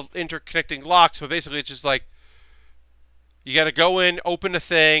a lot of interconnecting locks, but basically it's just like, you got to go in, open the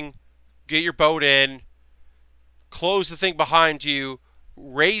thing, get your boat in, close the thing behind you,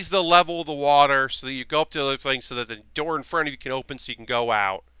 raise the level of the water so that you go up to the other thing so that the door in front of you can open so you can go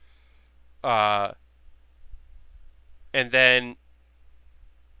out. And then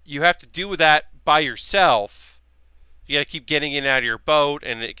you have to do that by yourself. You got to keep getting in and out of your boat,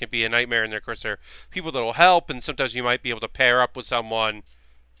 and it can be a nightmare. And of course, there are people that will help, and sometimes you might be able to pair up with someone,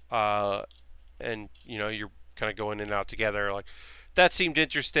 and you're kind of going in and out together. Like, that seemed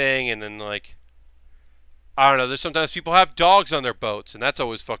interesting. And then, like, I don't know. There's sometimes people have dogs on their boats, and that's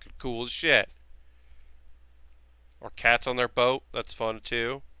always fucking cool as shit. Or cats on their boat. That's fun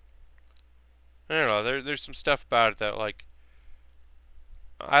too. I don't know. There's some stuff about it that, like,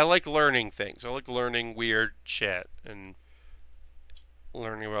 I like learning things. I like learning weird shit and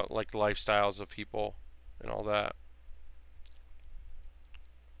learning about, like, lifestyles of people and all that.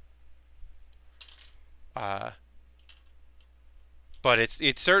 But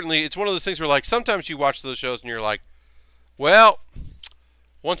it's certainly, it's one of those things where, like, sometimes you watch those shows and you're like, well,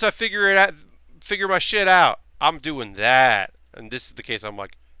 once I figure my shit out, I'm doing that. And this is the case. I'm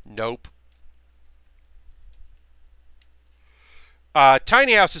like, nope.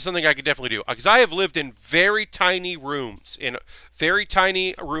 Tiny house is something I could definitely do because I have lived in very tiny rooms, in very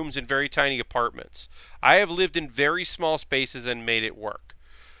tiny apartments. I have lived in very small spaces and made it work.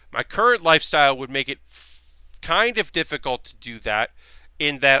 My current lifestyle would make it kind of difficult to do that,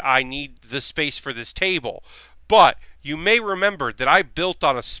 in that I need the space for this table. But you may remember that I built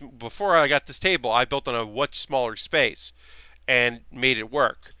on before I got this table, I built on a much smaller space and made it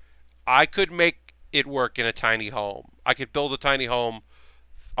work. I could make it work in a tiny home. I could build a tiny home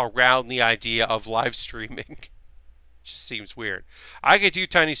around the idea of live streaming. Just seems weird. I could do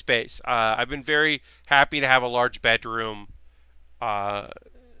tiny space. I've been very happy to have a large bedroom.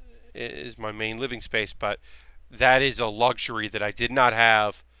 Is my main living space, but that is a luxury that I did not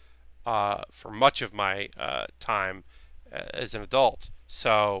have for much of my time as an adult.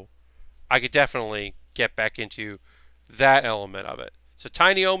 So I could definitely get back into that element of it. So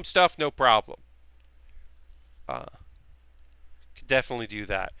tiny home stuff, no problem. Could definitely do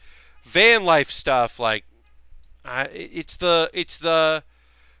that. Van life stuff, like, it's the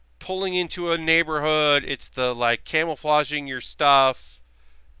pulling into a neighborhood. It's the, like, camouflaging your stuff.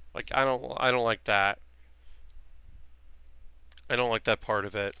 Like, I don't like that. I don't like that part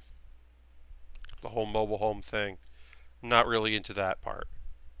of it. The whole mobile home thing. I'm not really into that part.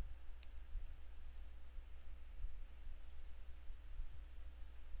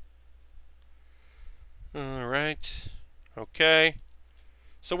 Alright. Okay.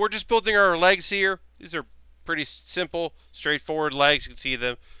 So we're just building our legs here. These are pretty simple, straightforward legs. You can see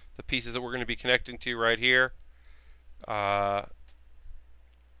the pieces that we're going to be connecting to right here.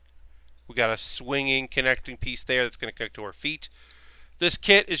 We got a swinging connecting piece there that's going to connect to our feet. This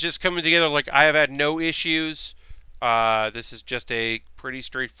kit is just coming together like I have had no issues. This is just a pretty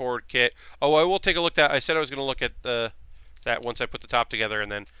straightforward kit. Oh, I will take a look at that. I said I was going to look at that once I put the top together,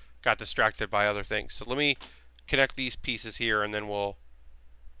 and then got distracted by other things. So let me connect these pieces here, and then we'll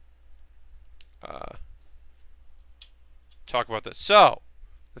talk about this. So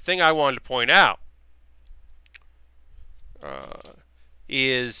the thing I wanted to point out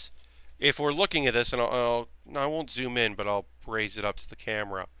is if we're looking at this, and I won't zoom in, but I'll raise it up to the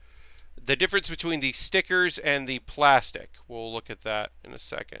camera. The difference between the stickers and the plastic. We'll look at that in a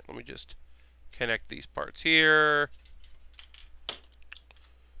second. Let me just connect these parts here.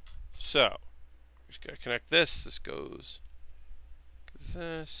 So, just gotta connect this. This goes to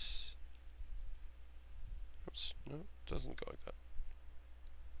this. Oops, no, it doesn't go like that.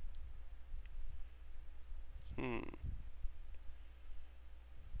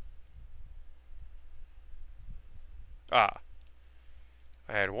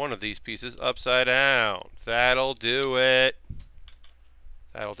 I had one of these pieces upside down. That'll do it.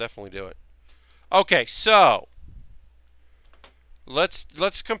 That'll definitely do it. Okay, so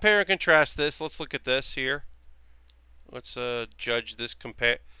let's compare and contrast this. Let's look at this here. Let's judge this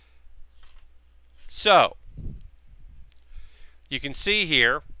compare. So you can see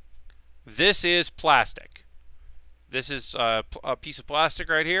here, this is plastic. This is a piece of plastic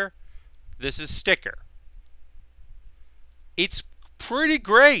right here. This is sticker. It's pretty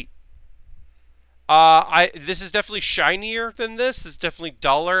great. This is definitely shinier than this. It's definitely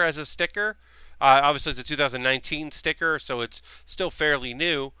duller as a sticker. Obviously, it's a 2019 sticker, so it's still fairly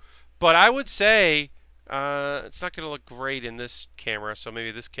new. But I would say it's not going to look great in this camera, so maybe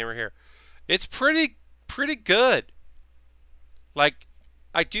this camera here. It's pretty good. Like,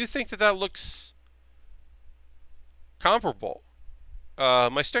 I do think that looks comparable.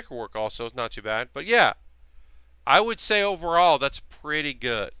 My sticker work also is not too bad. But yeah, I would say overall that's pretty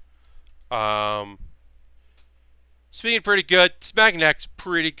good. Speaking of pretty good, Smagnet's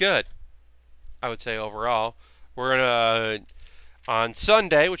pretty good. I would say overall. We're gonna on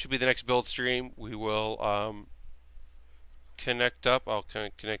Sunday, which will be the next build stream, we will connect up. I'll kind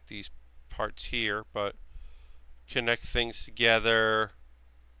of connect these parts here, but connect things together.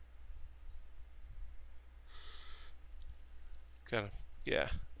 Gotta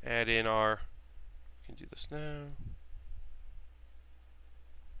add in our. We can do this now.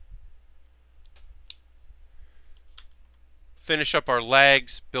 Finish up our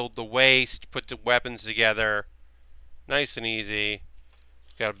legs, build the waist, put the weapons together. Nice and easy.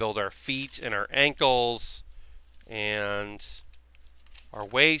 Got to build our feet and our ankles and our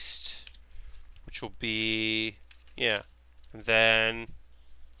waist, which will be, yeah. And then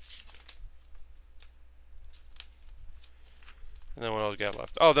what else we got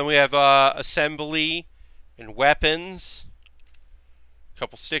left? Oh, then we have assembly and weapons. A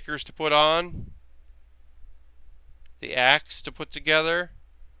couple stickers to put on. The axe to put together.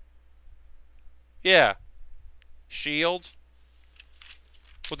 Yeah. Shield.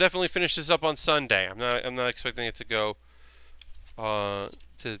 We'll definitely finish this up on Sunday. I'm not expecting it to go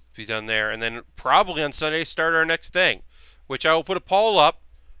to be done there, and then probably on Sunday start our next thing, which I will put a poll up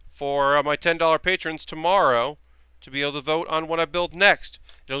for my $10 patrons tomorrow to be able to vote on what I build next.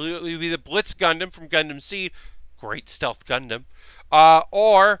 It'll be the Blitz Gundam from Gundam Seed, great stealth Gundam,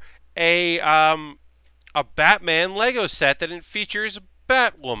 or a Batman Lego set that features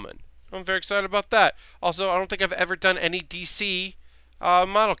Batwoman. I'm very excited about that. Also, I don't think I've ever done any DC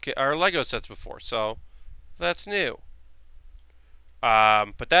model kit or Lego sets before, so that's new.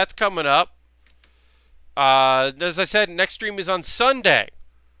 But that's coming up. As I said, next stream is on Sunday,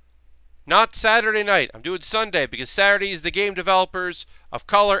 not Saturday night. I'm doing Sunday because Saturday is the Game Developers of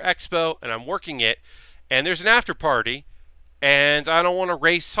Color Expo, and I'm working it. And there's an after party, and I don't want to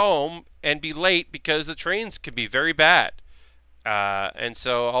race home and be late because the trains can be very bad. And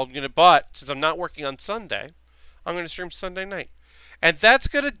so but since I'm not working on Sunday, I'm going to stream Sunday night. And that's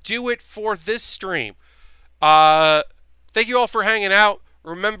going to do it for this stream. Thank you all for hanging out.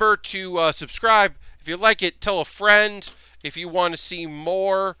 Remember to subscribe. If you like it, tell a friend. If you want to see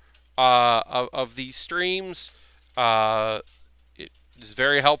more of these streams, it is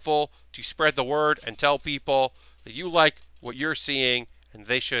very helpful to spread the word and tell people that you like what you're seeing and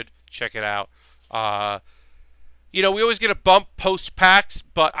they should check it out. You know, we always get a bump post-PAX,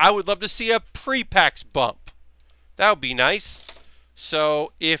 but I would love to see a pre-PAX bump. That would be nice.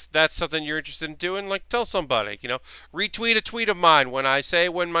 So if that's something you're interested in doing, like, tell somebody, you know. Retweet a tweet of mine when I say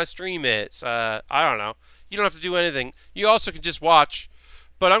when my stream is. I don't know. You don't have to do anything. You also can just watch.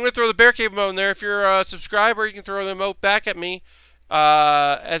 But I'm going to throw the Bear Cave emote in there. If you're a subscriber, you can throw the emote back at me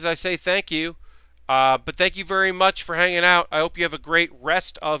as I say thank you. But thank you very much for hanging out. I hope you have a great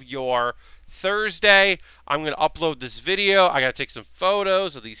rest of your Thursday. I'm going to upload this video. I got to take some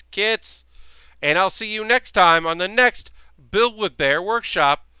photos of these kits. And I'll see you next time on the next Build with Bear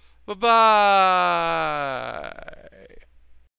workshop. Bye bye.